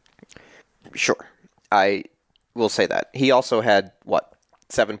BU. Sure. I will say that. He also had,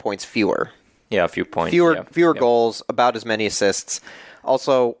 7 points fewer. Yeah, a few points. Fewer goals, about as many assists.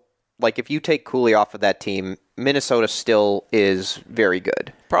 Also, if you take Cooley off of that team, Minnesota still is very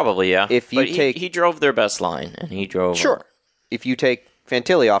good. Probably, yeah. If you he drove their best line, and he drove... Sure. If you take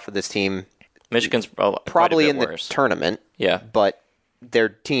Fantilli off of this team... Michigan's probably in worse. The tournament. Yeah. But their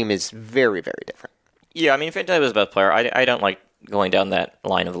team is very, very different. Yeah, I mean, Fantilli was the best player. I don't like going down that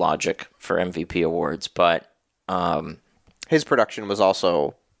line of logic for MVP awards, but... his production was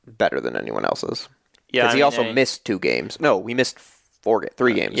also better than anyone else's. Yeah, because he also missed 2 games. No, we missed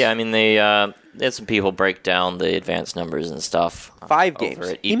 3 games. Yeah, I mean, they had some people break down the advanced numbers and stuff. 5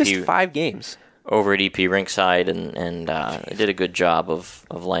 games. He missed 5 games. Over at EP Rinkside, and did a good job of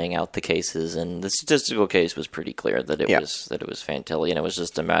laying out the cases. And the statistical case was pretty clear that it was Fantilli, and it was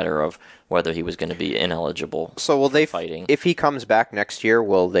just a matter of whether he was going to be ineligible. So will they fighting? If he comes back next year,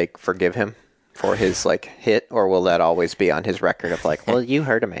 will they forgive him for his hit, or will that always be on his record of well, you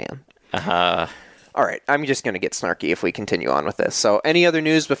hurt a man? All right, I'm just going to get snarky if we continue on with this. So, any other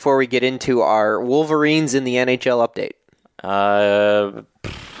news before we get into our Wolverines in the NHL update?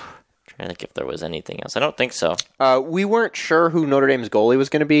 I think if there was anything else. I don't think so. We weren't sure who Notre Dame's goalie was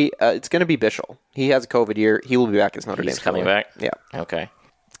going to be. It's going to be Bischel. He has a COVID year. He will be back as Notre Dame's coming goalie. Back? Yeah. Okay.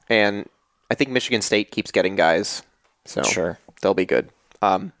 And I think Michigan State keeps getting guys. So sure. They'll be good.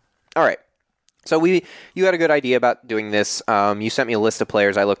 All right. So you had a good idea about doing this. You sent me a list of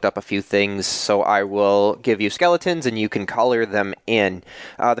players. I looked up a few things, so I will give you skeletons, and you can color them in.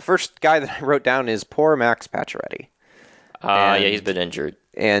 The first guy that I wrote down is poor Max Pacioretty. Yeah, he's been injured.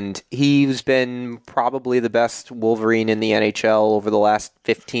 And he's been probably the best Wolverine in the NHL over the last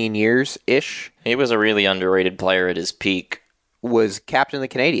 15 years-ish. He was a really underrated player at his peak. Was captain of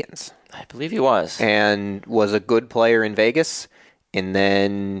the Canadiens. I believe he was. And was a good player in Vegas. And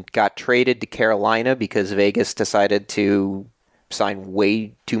then got traded to Carolina because Vegas decided to sign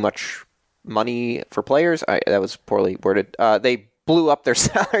way too much money for players. That was poorly worded. They blew up their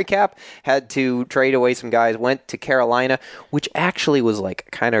salary cap, had to trade away some guys, went to Carolina, which actually was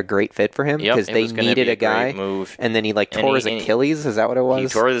kind of a great fit for him because they needed a guy. Move. And then he tore his Achilles. Is that what it was? He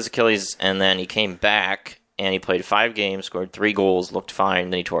tore his Achilles, and then he came back and he played 5 games, scored 3 goals, looked fine,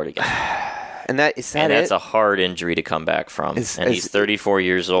 then he tore it again. And that's a hard injury to come back from. He's 34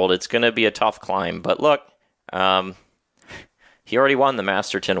 years old. It's going to be a tough climb. But look, he already won the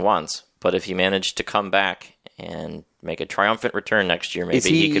Masterton once. But if he managed to come back and make a triumphant return next year, maybe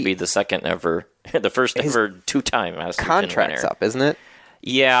he could be the first ever 2-time Masterton contract's winner. Up, isn't it?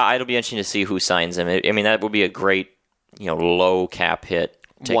 Yeah, it'll be interesting to see who signs him. I mean, that would be a great, low cap hit.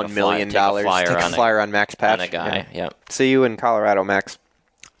 $1 million. Take a flyer on Max Patch. On a guy, yeah. See you in Colorado, Max.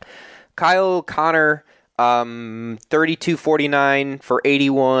 Kyle Connor, 32-49 for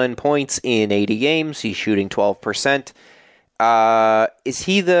 81 points in 80 games. He's shooting 12%. Is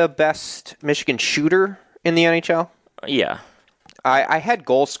he the best Michigan shooter in the NHL? Yeah. I had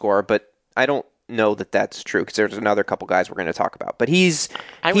goal scorer, but I don't know that that's true because there's another couple guys we're going to talk about. But I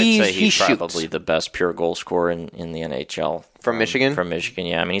would say he's shoots. Probably the best pure goal scorer in the NHL. From Michigan? From Michigan,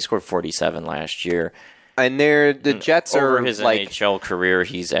 yeah. I mean, he scored 47 last year. And the Jets are over his NHL career,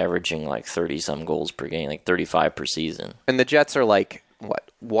 he's averaging 30-some goals per game, 35 per season. And the Jets are 1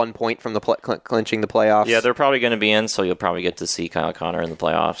 point from the clinching the playoffs? Yeah, they're probably going to be in, so you'll probably get to see Kyle Connor in the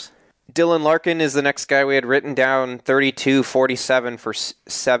playoffs. Dylan Larkin is the next guy we had written down, 32-47 for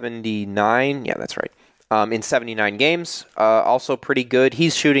 79. Yeah, that's right. In 79 games. Also pretty good.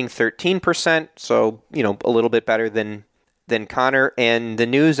 He's shooting 13%, so, a little bit better than Connor. And the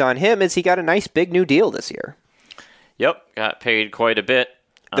news on him is he got a nice big new deal this year. Yep, got paid quite a bit.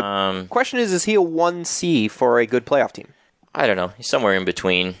 The question is he a 1C for a good playoff team? I don't know. He's somewhere in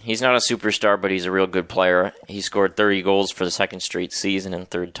between. He's not a superstar, but he's a real good player. He scored 30 goals for the second straight season and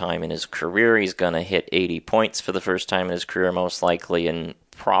third time in his career. He's going to hit 80 points for the first time in his career, most likely, and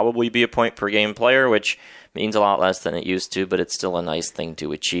probably be a point-per-game player, which means a lot less than it used to, but it's still a nice thing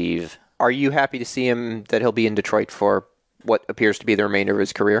to achieve. Are you happy to see him that he'll be in Detroit for what appears to be the remainder of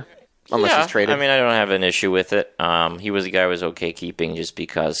his career? unless he's traded. I mean, I don't have an issue with it. He was a guy I was okay keeping just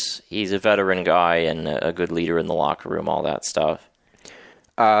because he's a veteran guy and a good leader in the locker room, all that stuff.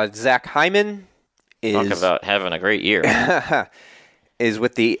 Zach Hyman is... Talk about having a great year. is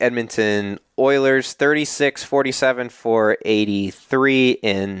with the Edmonton Oilers, 36, 47 for 83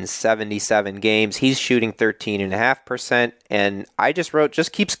 in 77 games. He's shooting 13.5%, and I just wrote,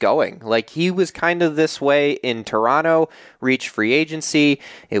 just keeps going. Like, he was kind of this way in Toronto, reached free agency.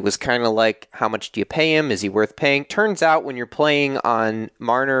 It was kind of like, how much do you pay him? Is he worth paying? Turns out when you're playing on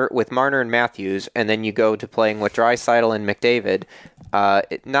with Marner and Matthews, and then you go to playing with Draisaitl and McDavid,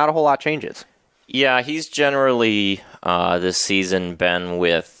 not a whole lot changes. Yeah, he's generally this season been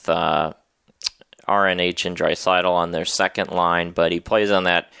with RNH and Draisaitl on their second line, but he plays on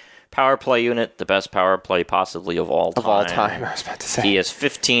that power play unit, the best power play possibly of all time. Of all time, I was about to say. He has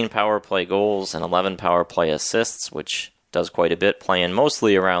 15 power play goals and 11 power play assists, which does quite a bit, playing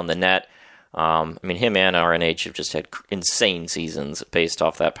mostly around the net. I mean, him and RNH have just had insane seasons based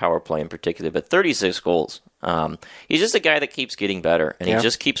off that power play in particular, but 36 goals. He's just a guy that keeps getting better, and he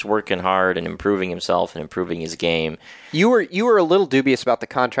just keeps working hard and improving himself and improving his game. You were a little dubious about the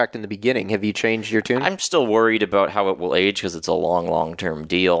contract in the beginning. Have you changed your tune? I'm still worried about how it will age because it's a long-term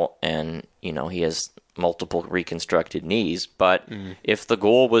deal, and he has multiple reconstructed knees. But if the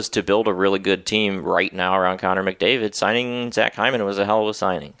goal was to build a really good team right now around Connor McDavid, signing Zach Hyman was a hell of a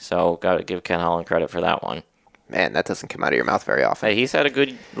signing. So got to give Ken Holland credit for that one. Man, that doesn't come out of your mouth very often. Hey, he's had a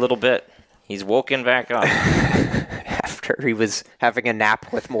good little bit. He's woken back up. After he was having a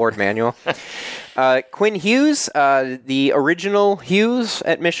nap with Mord Manuel. Quinn Hughes, the original Hughes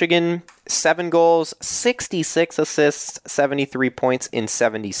at Michigan, 7 goals, 66 assists, 73 points in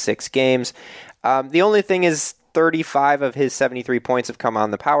 76 games. The only thing is 35 of his 73 points have come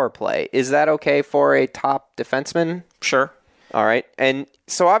on the power play. Is that okay for a top defenseman? Sure. All right. And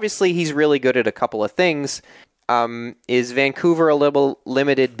so obviously he's really good at a couple of things. Is Vancouver a little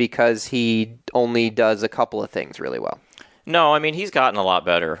limited because he only does a couple of things really well? No, I mean, he's gotten a lot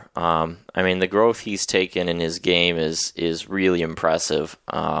better. I mean, the growth he's taken in his game is really impressive.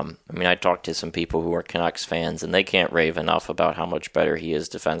 I mean, I talked to some people who are Canucks fans, and they can't rave enough about how much better he is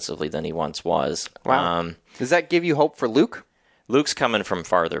defensively than he once was. Wow. Does that give you hope for Luke? Luke's coming from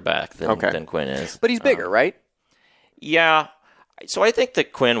farther back than Quinn is. But he's bigger, right? Yeah. So I think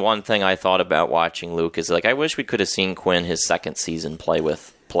that Quinn, one thing I thought about watching Luke is, like, I wish we could have seen Quinn his second season play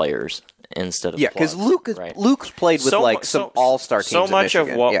with players instead of because Luke's played with some all-star teams. So much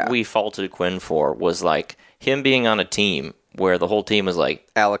of what we faulted Quinn for was like him being on a team where the whole team was like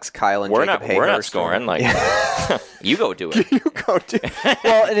Alex Kyle and Jacob Hayhurst. We're not scoring. Like you go do it. You go do it.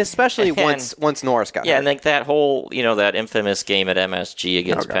 Well, and especially once Norris got hurt. And like that whole that infamous game at MSG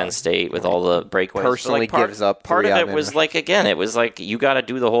against Penn State with all the breakaways. Personally gives up. Part of it was like, again, it was like you got to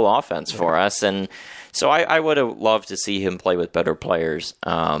do the whole offense for us, and so I would have loved to see him play with better players.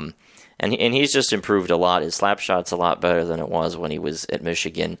 And he's just improved a lot. His slap shot's a lot better than it was when he was at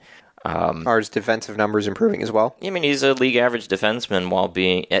Michigan. Are his defensive numbers improving as well? I mean, he's a league average defenseman while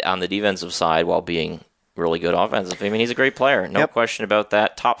being on the defensive side while being really good offensively. I mean, he's a great player. No question about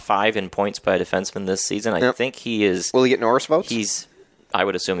that. Top 5 in points by a defenseman this season. I think he is. Will he get Norris votes? I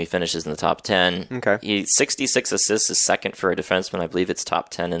would assume he finishes in the top 10. Okay. 66 assists is second for a defenseman. I believe it's top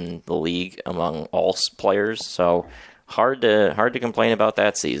 10 in the league among all players. So hard to complain about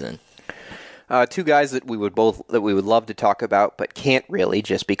that season. 2 guys that we would love to talk about, but can't really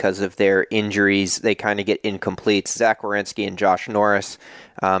just because of their injuries. They kind of get incomplete. Zach Werenski and Josh Norris.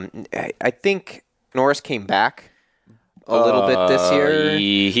 I think Norris came back a little bit this year.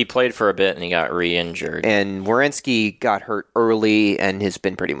 He played for a bit and he got re-injured. And Werenski got hurt early and has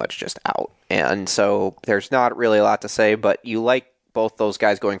been pretty much just out. And so there's not really a lot to say, but you like both those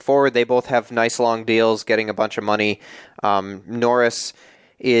guys going forward. They both have nice long deals, getting a bunch of money. Norris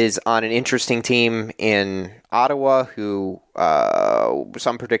is on an interesting team in Ottawa, who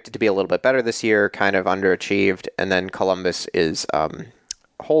some predicted to be a little bit better this year, kind of underachieved, and then Columbus is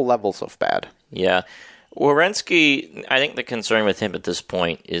whole levels of bad. Yeah. Werenski, I think the concern with him at this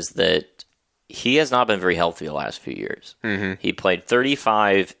point is that he has not been very healthy the last few years. Mm-hmm. He played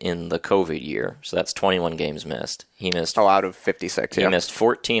 35 in the COVID year, so that's 21 games missed. He missed out of 56. He missed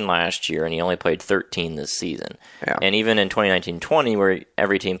 14 last year, and he only played 13 this season. Yeah. And even in 2019-20, where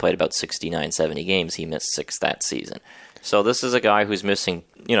every team played about 69, 70 games, he missed 6 that season. So this is a guy who's missing,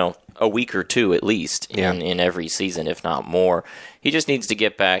 a week or 2 at least in every season, if not more. He just needs to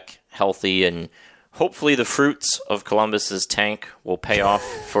get back healthy, and hopefully the fruits of Columbus's tank will pay off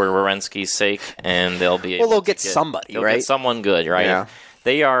for Werenski's sake, and they'll be able they'll get somebody, they'll right? Get someone good, right? Yeah.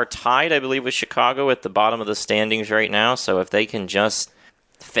 They are tied, I believe, with Chicago at the bottom of the standings right now, so if they can just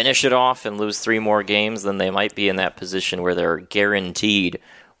finish it off and lose 3 more games, then they might be in that position where they're guaranteed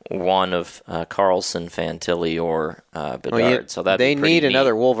one of Carlson, Fantilli, or Bedard. Well, so that they need neat.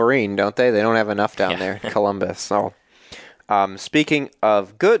 another Wolverine, don't they? They don't have enough down there in Columbus. So, speaking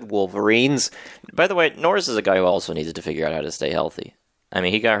of good Wolverines, by the way, Norris is a guy who also needs to figure out how to stay healthy. I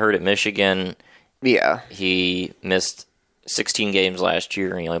mean, he got hurt at Michigan. Yeah, he missed 16 games last year,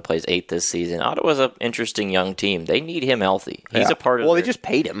 and he only plays 8 this season. Ottawa's an interesting young team. They need him healthy. He's a part of. Well, they just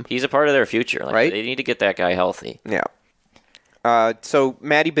paid him. He's a part of their future, right? They need to get that guy healthy. Yeah. So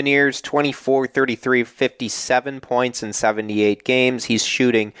Matty Beniers, 24, 33, 57 points in 78 games. He's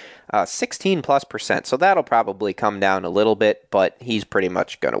shooting 16+%. So that'll probably come down a little bit, but he's pretty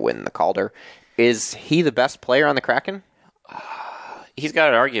much going to win the Calder. Is he the best player on the Kraken? He's got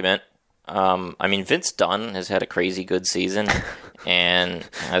an argument. I mean, Vince Dunn has had a crazy good season and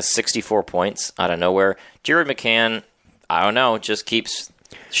has 64 points out of nowhere. Jared McCann, I don't know, just keeps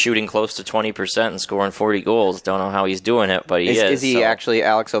shooting close to 20% and scoring 40 goals. Don't know how he's doing it, but he is. Is he actually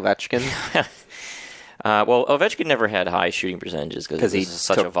Alex Ovechkin? Well, Ovechkin never had high shooting percentages because he's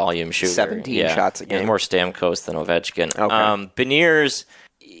such a volume shooter. 17 shots a game. He's more Stamkos than Ovechkin. Okay. Beniers,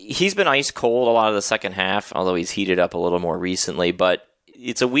 he's been ice cold a lot of the second half, although he's heated up a little more recently, but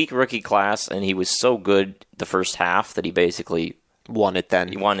it's a weak rookie class, and he was so good the first half that he basically won it then.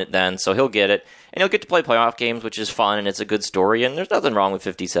 He won it then, so he'll get it. And he'll get to play playoff games, which is fun, and it's a good story. And there's nothing wrong with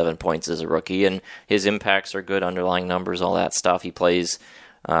 57 points as a rookie, and his impacts are good, underlying numbers, all that stuff. He plays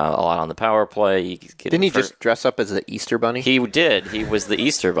a lot on the power play. Didn't he just dress up as the Easter Bunny? He did. He was the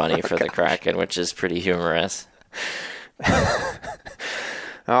Easter Bunny for the Kraken, which is pretty humorous.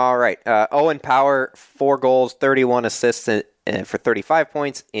 All right. Owen Power, 4 goals, 31 assists for 35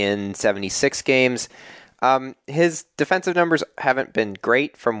 points in 76 games. His defensive numbers haven't been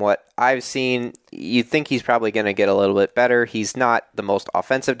great from what I've seen. You'd think he's probably going to get a little bit better. He's not the most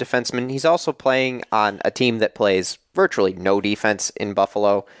offensive defenseman. He's also playing on a team that plays virtually no defense in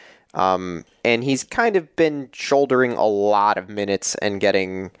Buffalo. And he's kind of been shouldering a lot of minutes and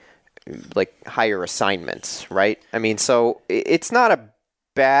getting like higher assignments, right? I mean, so it's not a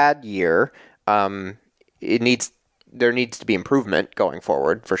bad year. There needs to be improvement going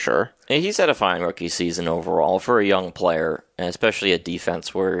forward, for sure. He's had a fine rookie season overall for a young player, and especially at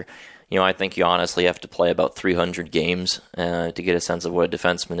defense where, I think you honestly have to play about 300 games to get a sense of what a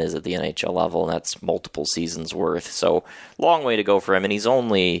defenseman is at the NHL level, and that's multiple seasons worth. So, long way to go for him, and he's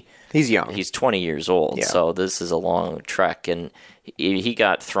young. He's 20 years old, so this is a long trek, and he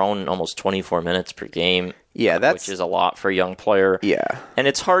got thrown almost 24 minutes per game, which is a lot for a young player. Yeah. And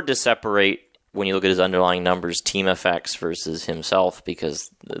it's hard to separate when you look at his underlying numbers, team effects versus himself,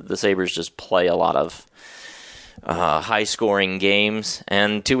 because the Sabres just play a lot of high-scoring games.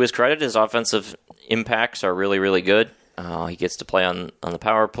 And to his credit, his offensive impacts are really, really good. He gets to play on the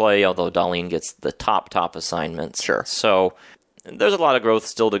power play, although Dahlin gets the top assignments. Sure. So there's a lot of growth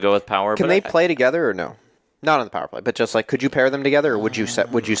still to go with power. Can they play together or no? Not on the power play, but just like, could you pair them together, or would you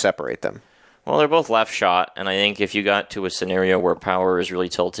separate them? Well, they're both left shot, and I think if you got to a scenario where Power is really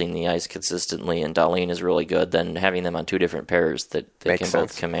tilting the ice consistently and Dahlin is really good, then having them on 2 different pairs that they can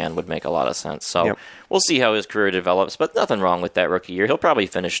both command would make a lot of sense. So we'll see how his career develops, but nothing wrong with that rookie year. He'll probably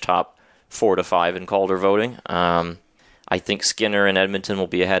finish top 4 to 5 in Calder voting. I think Skinner in Edmonton will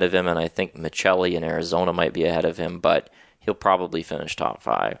be ahead of him, and I think Michelli in Arizona might be ahead of him, but he'll probably finish top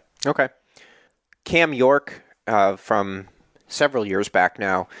 5. Okay. Cam York from several years back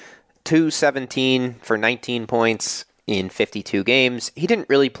now, 217 for 19 points in 52 games. He didn't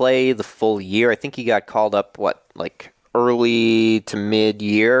really play the full year. I think he got called up, early to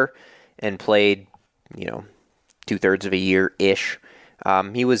mid-year and played, 2/3 of a year-ish.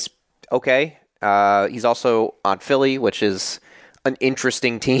 He was okay. He's also on Philly, which is an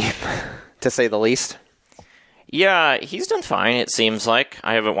interesting team, to say the least. Yeah, he's done fine, it seems like.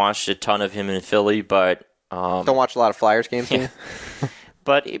 I haven't watched a ton of him in Philly, but... Don't watch a lot of Flyers games, do you?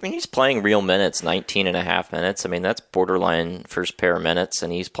 But, he's playing real minutes, 19 and a half minutes. I mean, that's borderline first pair minutes,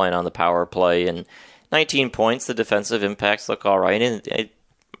 and he's playing on the power play. And 19 points, the defensive impacts look all right. And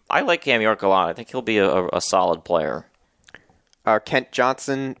I like Cam York a lot. I think he'll be a solid player. Kent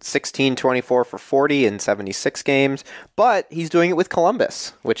Johnson, 16-24 for 40 in 76 games. But he's doing it with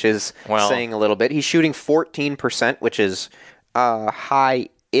Columbus, which is saying a little bit. He's shooting 14%, which is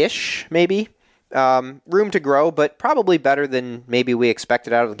high-ish, maybe. Room to grow, but probably better than maybe we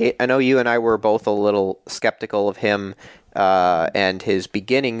expected out of the gate. I know you and I were both a little skeptical of him and his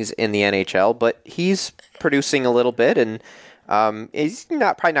beginnings in the NHL, but he's producing a little bit, and he's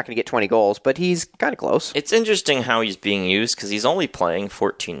probably not going to get 20 goals, but he's kind of close. It's interesting how he's being used because he's only playing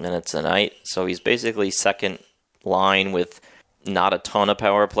 14 minutes a night, so he's basically second line with not a ton of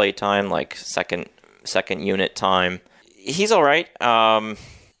power play time, like second unit time. He's all right.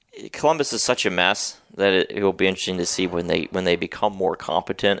 Columbus is such a mess that it will be interesting to see when they become more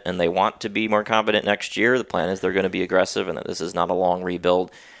competent, and they want to be more competent next year. The plan is they're going to be aggressive, and that this is not a long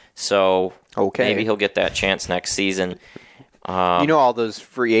rebuild. So maybe he'll get that chance next season. All those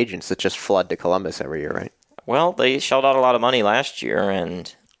free agents that just flood to Columbus every year, right? Well, they shelled out a lot of money last year,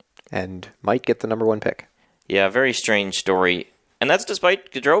 and might get the number 1 pick. Yeah, very strange story. And that's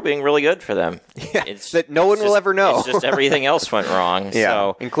despite Gaudreau being really good for them. Yeah, that no one will ever know. It's just everything else went wrong. Yeah,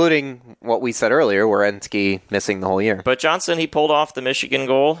 so. Including what we said earlier, Werenski missing the whole year. But Johnson, he pulled off the Michigan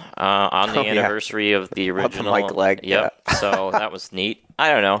goal on the anniversary of the original. The Mike leg. Yep, so that was neat. I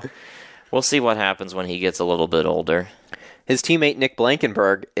don't know. We'll see what happens when he gets a little bit older. His teammate Nick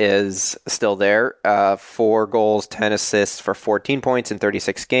Blankenberg is still there. 4 goals, 10 assists for 14 points in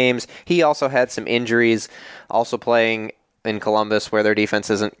 36 games. He also had some injuries, also playing in Columbus where their defense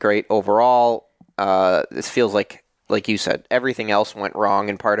isn't great overall. This feels like you said, everything else went wrong,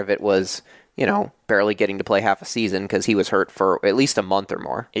 and part of it was, barely getting to play half a season because he was hurt for at least a month or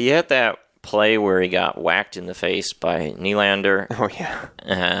more. He had that play where he got whacked in the face by Nylander. Oh, yeah.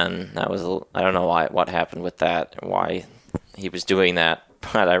 And that was, I don't know what happened with that, why he was doing that.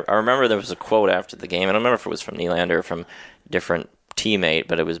 But I remember there was a quote after the game. I don't remember if it was from Nylander or from a different teammate,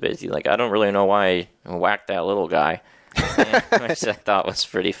 but it was basically like, I don't really know why I whacked that little guy. Which I thought was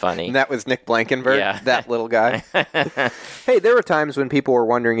pretty funny. And that was Nick Blankenberg, that little guy. Hey, there were times when people were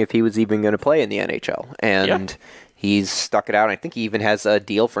wondering if he was even going to play in the NHL, and he's stuck it out. I think he even has a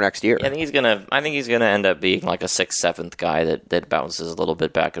deal for next year. Yeah, I think he's gonna end up being like a 6th, 7th guy that bounces a little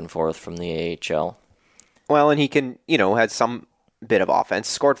bit back and forth from the AHL. Well, and he can, has some bit of offense.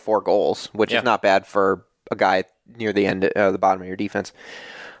 Scored 4 goals, which is not bad for a guy near the end, the bottom of your defense.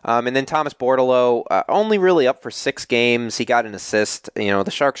 And then Thomas Bordeleau, only really up for 6 games. He got an assist.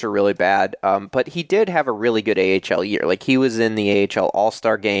 The Sharks are really bad. But he did have a really good AHL year. Like, he was in the AHL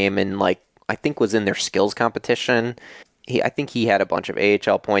All-Star game and, I think was in their skills competition. I think he had a bunch of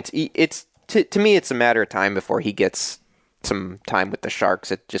AHL points. To me, it's a matter of time before he gets some time with the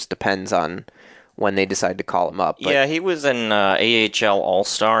Sharks. It just depends on when they decide to call him up. But yeah, he was an AHL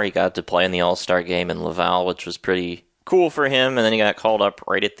All-Star. He got to play in the All-Star game in Laval, which was pretty cool for him, and then he got called up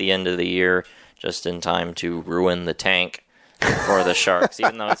right at the end of the year, just in time to ruin the tank for the Sharks,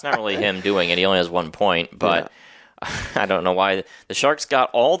 even though it's not really him doing it. He only has 1 point, but I don't know why. The Sharks got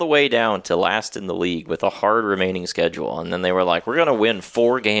all the way down to last in the league with a hard remaining schedule, and then they were like, we're going to win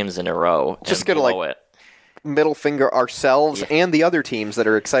 4 games in a row just going to middle finger ourselves and the other teams that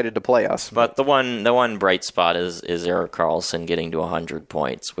are excited to play us. But the one bright spot is Erik Karlsson getting to 100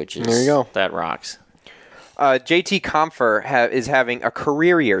 points, which is, there you go. That rocks. JT Compher is having a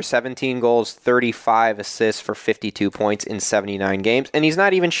career year, 17 goals, 35 assists for 52 points in 79 games. And he's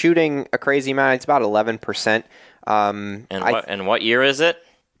not even shooting a crazy amount. It's about 11%. And what year is it?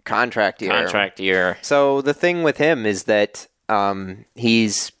 Contract year. Contract year. So the thing with him is that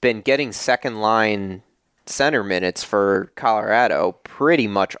he's been getting second-line center minutes for Colorado pretty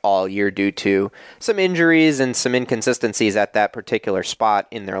much all year due to some injuries and some inconsistencies at that particular spot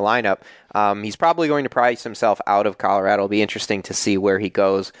in their lineup. He's probably going to price himself out of Colorado. It'll be interesting to see where he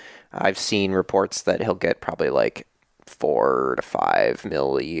goes. I've seen reports that he'll get probably like $4 to $5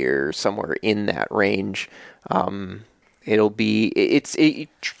 million a year, somewhere in that range. He's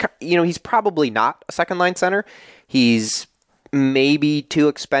probably not a second line center. He's maybe too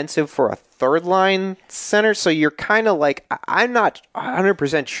expensive for a third line center, so you're kind of like, I'm not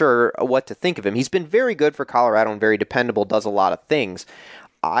 100% sure what to think of him. He's been very good for Colorado and very dependable, does a lot of things.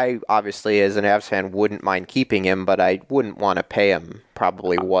 I obviously, as an Avs fan, wouldn't mind keeping him, but I wouldn't want to pay him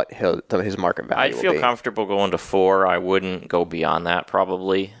probably what his market value I'd feel comfortable going to 4. I wouldn't go beyond that,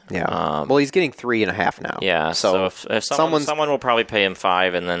 probably. Yeah. Well, he's getting 3.5 now. Yeah, so if someone will probably pay him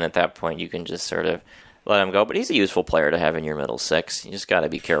 5, and then at that point you can just sort of let him go. But he's a useful player to have in your middle 6. You just got to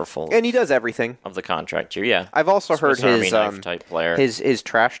be careful. And he does everything of the contract year. Yeah, I've also heard his type player. His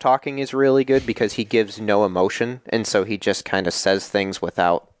trash talking is really good because he gives no emotion, and so he just kind of says things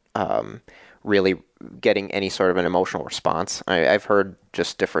without really getting any sort of an emotional response. I've heard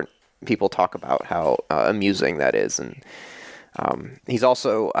just different people talk about how amusing that is, and he's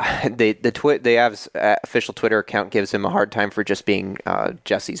also the Avs official Twitter account gives him a hard time for just being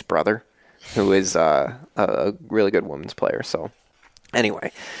Jesse's brother, who is a really good women's player. So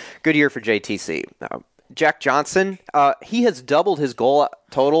anyway, good year for JTC. Jack Johnson, he has doubled his goal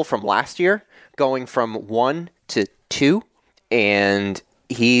total from last year, going from 1 to 2, and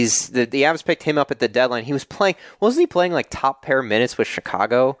the Avs picked him up at the deadline. He was playing, wasn't he playing like top pair minutes with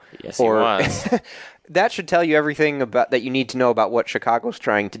Chicago? Yes, he was. that should tell you everything about that you need to know about what Chicago's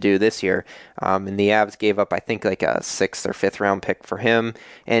trying to do this year. And the Avs gave up, I think, like a 6th or 5th round pick for him,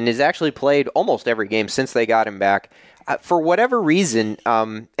 and has actually played almost every game since they got him back. For whatever reason,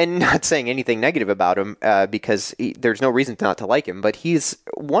 and not saying anything negative about him, because there's no reason not to like him, but he's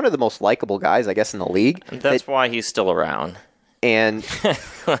one of the most likable guys, I guess, in the league. That's why he's still around. And,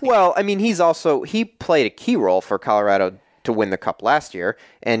 well, I mean, he played a key role for Colorado to win the Cup last year,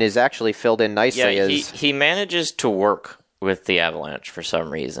 and is actually filled in nicely. Yeah, he manages to work with the Avalanche for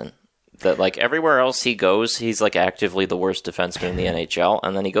some reason. That, like, everywhere else he goes, he's, like, actively the worst defenseman in the NHL,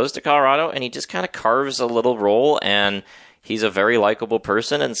 and then he goes to Colorado, and he just kind of carves a little role, and he's a very likable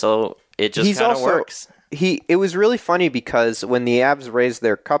person, and so it just kind of works. It was really funny because when the Avs raised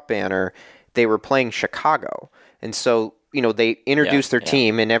their Cup banner, they were playing Chicago, and so, they introduce their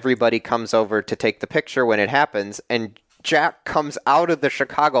team, and everybody comes over to take the picture when it happens, and Jack comes out of the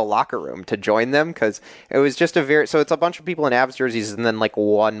Chicago locker room to join them because it was just so it's a bunch of people in Avs jerseys and then like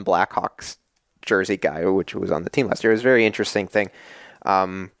one Blackhawks jersey guy, which was on the team last year. It was a very interesting thing.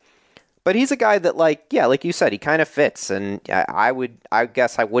 But he's a guy that like you said, he kind of fits, and I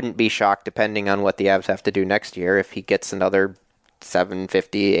guess I wouldn't be shocked depending on what the Avs have to do next year if he gets another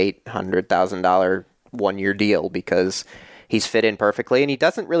 $750,000-$800,000 1-year deal because he's fit in perfectly and he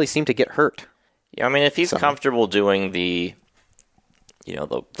doesn't really seem to get hurt. Yeah, I mean, if he's comfortable doing the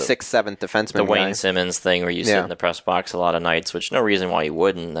 6th, 7th defenseman, the Wayne guy. Simmons thing where you sit in the press box a lot of nights, which no reason why you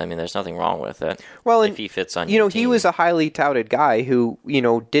wouldn't. I mean, there's nothing wrong with it. Well, if he fits on your team. He was a highly touted guy who,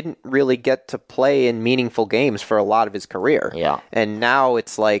 didn't really get to play in meaningful games for a lot of his career. Yeah. And now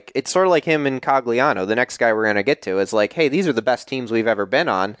it's sort of like him and Cogliano. The next guy we're going to get to is like, hey, these are the best teams we've ever been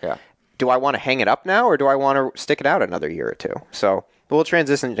on. Yeah. Do I want to hang it up now or do I want to stick it out another year or two? So we'll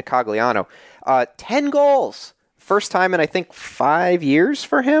transition to Cogliano. 10 goals. First time in, I think, 5 years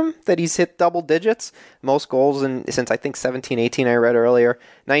for him that he's hit double digits. Most goals since, I think, 17-18 I read earlier.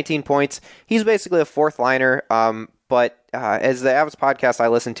 19 points. He's basically a fourth liner. But as the Avs podcast I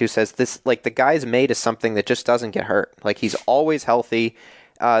listen to says, this like the guy's made is something that just doesn't get hurt. Like, he's always healthy.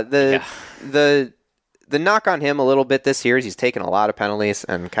 The knock on him a little bit this year is he's taken a lot of penalties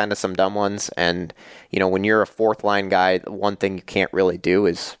and kind of some dumb ones. And, when you're a fourth line guy, one thing you can't really do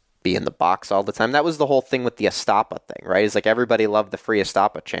is be in the box all the time. That was the whole thing with the Estapa thing, right? It's like everybody loved the free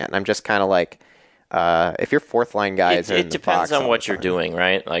Estapa chant. And I'm just kind of like, if your fourth line guys are in the box, it depends on what you're doing,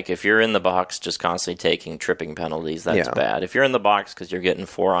 right? Like if you're in the box just constantly taking tripping penalties, that's bad. If you're in the box because you're getting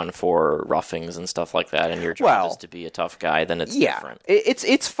 4-on-4 roughings and stuff like that, and your job is to be a tough guy, then it's different.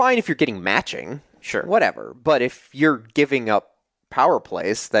 It's fine if you're getting matching, sure, whatever. But if you're giving up power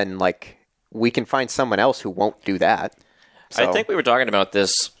plays, then like we can find someone else who won't do that. So. I think we were talking about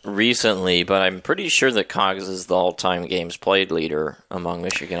this recently, but I'm pretty sure that Cogs is the all-time games played leader among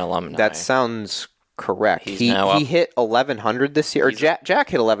Michigan alumni. That sounds correct. He he hit 1,100 this year. Or Jack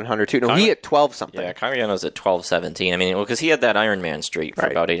hit 1,100 too. No, he hit 12 something. Yeah, Cogliano's at 12-17. I mean, because he had that Ironman streak for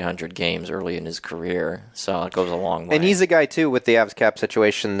about 800 games early in his career, so it goes a long way. And he's a guy too with the Avs cap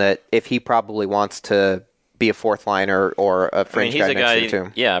situation that if he probably wants to be a fourth liner or a fringe guy next year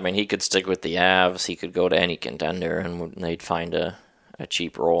too. Yeah, I mean, he could stick with the Avs. He could go to any contender, and they'd find a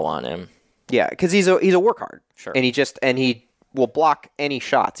cheap role on him. Yeah, because he's a work hard. Sure. And he will block any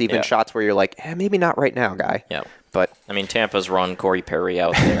shots, even shots where you're like, maybe not right now, guy. Yeah. But I mean, Tampa's run Corey Perry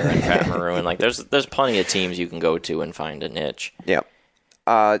out there and Pat Maroon. Like, there's plenty of teams you can go to and find a niche. Yeah.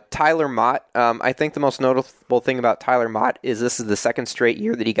 Tyler Mott. I think the most notable thing about Tyler Mott is this is the second straight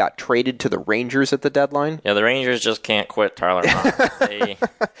year that he got traded to the Rangers at the deadline. Yeah, the Rangers just can't quit Tyler Mott.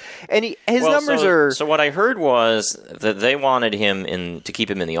 And his numbers are... So what I heard was that they wanted him to keep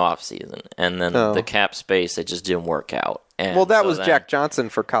him in the offseason, and then the cap space, it just didn't work out. And that was Jack Johnson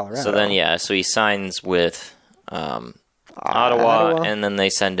for Colorado. So then, so he signs with Ottawa, and then they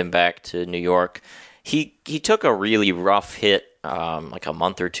send him back to New York. He took a really rough hit like a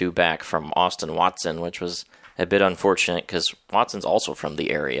month or two back from Austin Watson, which was a bit unfortunate because Watson's also from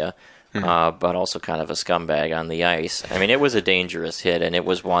the area, but also kind of a scumbag on the ice. I mean, it was a dangerous hit, and it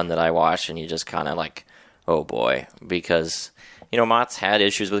was one that I watched, and you just kind of like, oh boy, because, Mott's had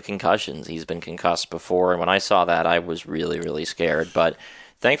issues with concussions. He's been concussed before, and when I saw that, I was really, really scared. But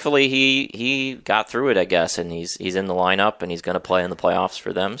thankfully, he got through it, I guess, and he's in the lineup, and he's going to play in the playoffs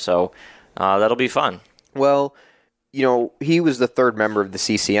for them, so that'll be fun. Well, he was the third member of the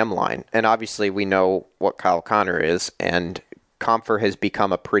CCM line, and obviously we know what Kyle Connor is, and Comfer has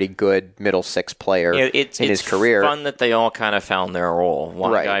become a pretty good middle six player in his career. It's fun that they all kind of found their role.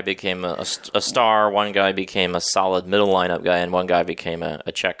 One guy became a star, one guy became a solid middle lineup guy, and one guy became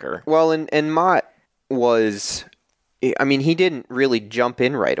a checker. Well, and Mott was I mean, he didn't really jump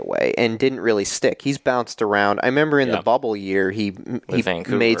in right away and didn't really stick. He's bounced around. I remember in the bubble year, he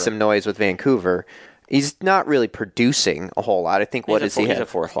made some noise with Vancouver. He's not really producing a whole lot. I think He's a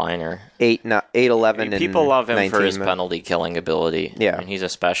fourth liner. 8-11, people love him 19, for his penalty killing ability. Yeah, and he's a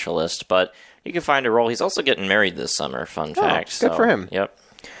specialist, but he can find a role. He's also getting married this summer. Fun fact. Good for him. Yep.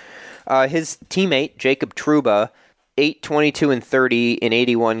 His teammate Jacob Trouba, 8-22-30 in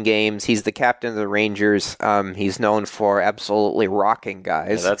 81 games. He's the captain of the Rangers. He's known for absolutely rocking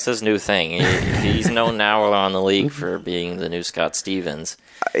guys. Yeah, that's his new thing. He's known now around the league for being the new Scott Stevens.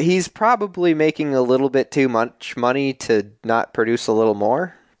 He's probably making a little bit too much money to not produce a little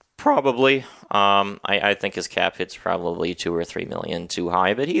more. Probably. I think his cap hit's probably $2 or $3 million too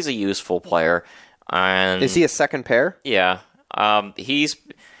high, but he's a useful player. And is he a second pair? Yeah. He's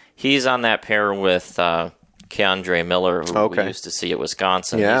on that pair with Keandre Miller, who we used to see at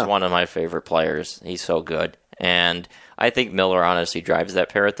Wisconsin. Yeah. He's one of my favorite players. He's so good. And I think Miller honestly drives that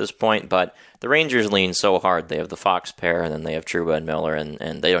pair at this point, but the Rangers lean so hard. They have the Fox pair, and then they have Trouba and Miller,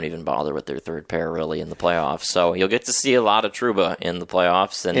 and they don't even bother with their third pair, really, in the playoffs. So you'll get to see a lot of Trouba in the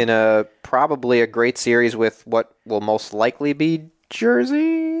playoffs. And in probably a great series with what will most likely be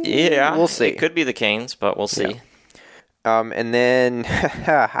Jersey? Yeah. We'll see. It could be the Canes, but we'll see. Yeah. And then,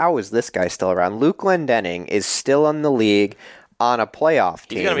 how is this guy still around? Luke Glendening is still in the league on a playoff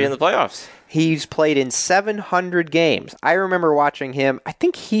team. He's going to be in the playoffs. He's played in 700 games. I remember watching him. I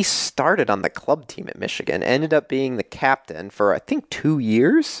think he started on the club team at Michigan, ended up being the captain for, I think, 2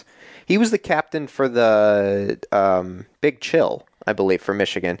 years. He was the captain for the Big Chill, I believe, for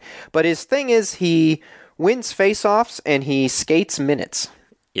Michigan. But his thing is he wins faceoffs and he skates minutes.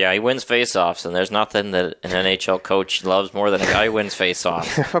 Yeah, he wins faceoffs, and there's nothing that an NHL coach loves more than a guy who wins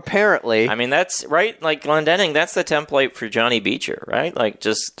faceoffs. Apparently. I mean, that's right. Like Glendening, that's the template for Johnny Beecher, right? Like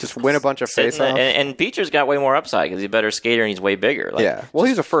just win a bunch of faceoffs. And Beecher's got way more upside because he's a better skater and he's way bigger. Like, yeah. Well,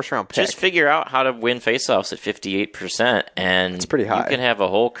 he's a first-round pick. Just figure out how to win faceoffs at 58%, and it's pretty high. You can have a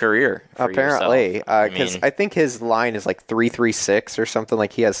whole career. Apparently, because I think his line is like 3.36 or something.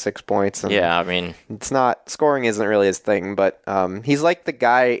 Like he has 6 points. And yeah, I mean, it's not scoring isn't really his thing, but he's like the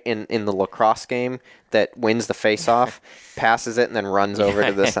guy in the lacrosse game that wins the face-off, passes it, and then runs over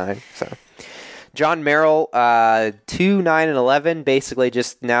to the sign. So, John Merrill, 2-9-11, basically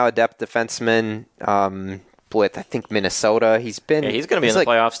just now a depth defenseman with I think Minnesota. He's going to be in the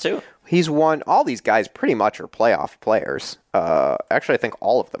playoffs too. He's won. All these guys pretty much are playoff players. Actually, I think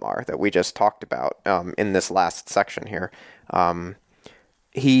all of them are that we just talked about in this last section here.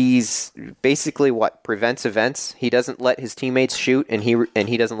 He's basically prevents events. He doesn't let his teammates shoot, and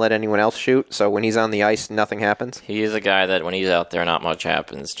he doesn't let anyone else shoot. So when he's on the ice, nothing happens. He is a guy that when he's out there, not much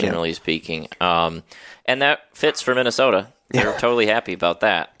happens, generally speaking. And that fits for Minnesota. They're totally happy about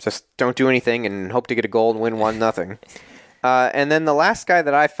that. Just don't do anything and hope to get a goal and win 1-0. And then the last guy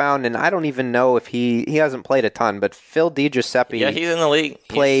that I found, and I don't even know if he hasn't played a ton, but Phil DiGiuseppe. Yeah, he's in the league.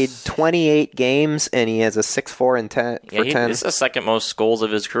 Played 28 games, and he has a 6-4 and 10 for 10. This is the second most goals of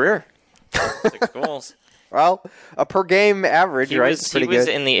his career. 6 goals. Well, a per game average, right? He was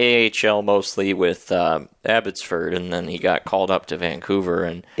in the AHL mostly with Abbotsford, and then he got called up to Vancouver.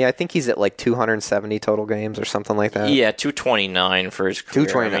 And yeah, I think he's at like 270 total games or something like that. Yeah, 229 for his career.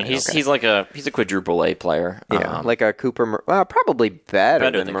 229. I mean, he's a quadruple A player. Yeah, like a Cooper. Probably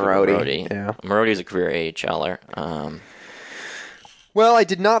better than Marody. Yeah, Marody's a career AHLer. Well, I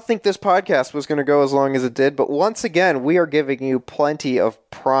did not think this podcast was going to go as long as it did, but once again, we are giving you plenty of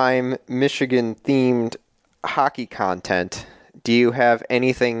prime Michigan-themed hockey content. Do you have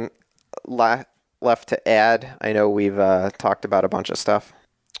anything left to add? I know we've talked about a bunch of stuff.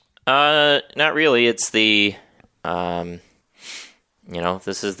 Not really. It's the, this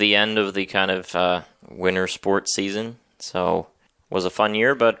is the end of the kind of winter sports season. So it was a fun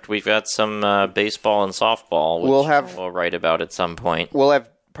year, but we've got some baseball and softball, which we'll write about at some point. We'll have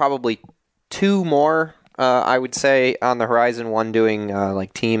probably 2 more. I would say on the horizon, one doing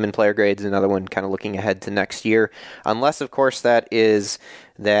like team and player grades, another one kind of looking ahead to next year. Unless, of course, that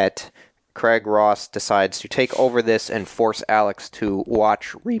Craig Ross decides to take over this and force Alex to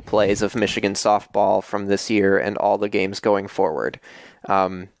watch replays of Michigan softball from this year and all the games going forward.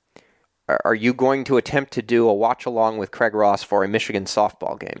 Are you going to attempt to do a watch-along with Craig Ross for a Michigan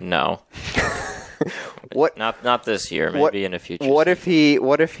softball game? No. What? Not this year. Maybe in a future. What if he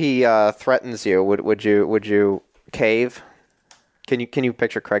threatens you? Would you cave? Can you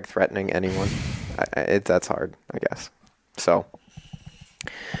picture Craig threatening anyone? That's hard, I guess. So,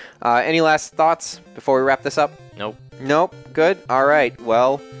 any last thoughts before we wrap this up? Nope. Good. All right.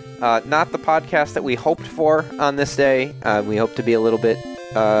 Well, not the podcast that we hoped for on this day. We hope to be a little bit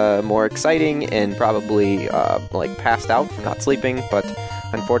more exciting and probably passed out from not sleeping, but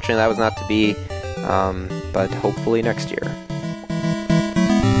unfortunately that was not to be. But hopefully next year.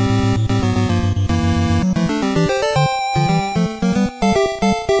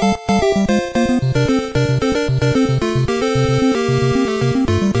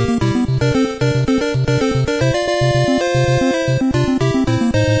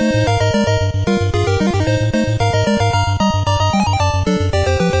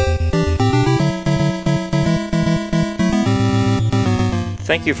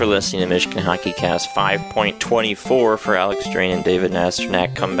 Thank you for listening to Michigan HockeyCast 5.24 for Alex Drain and David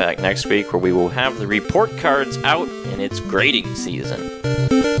Nasternak. Come back next week where we will have the report cards out and it's grading season.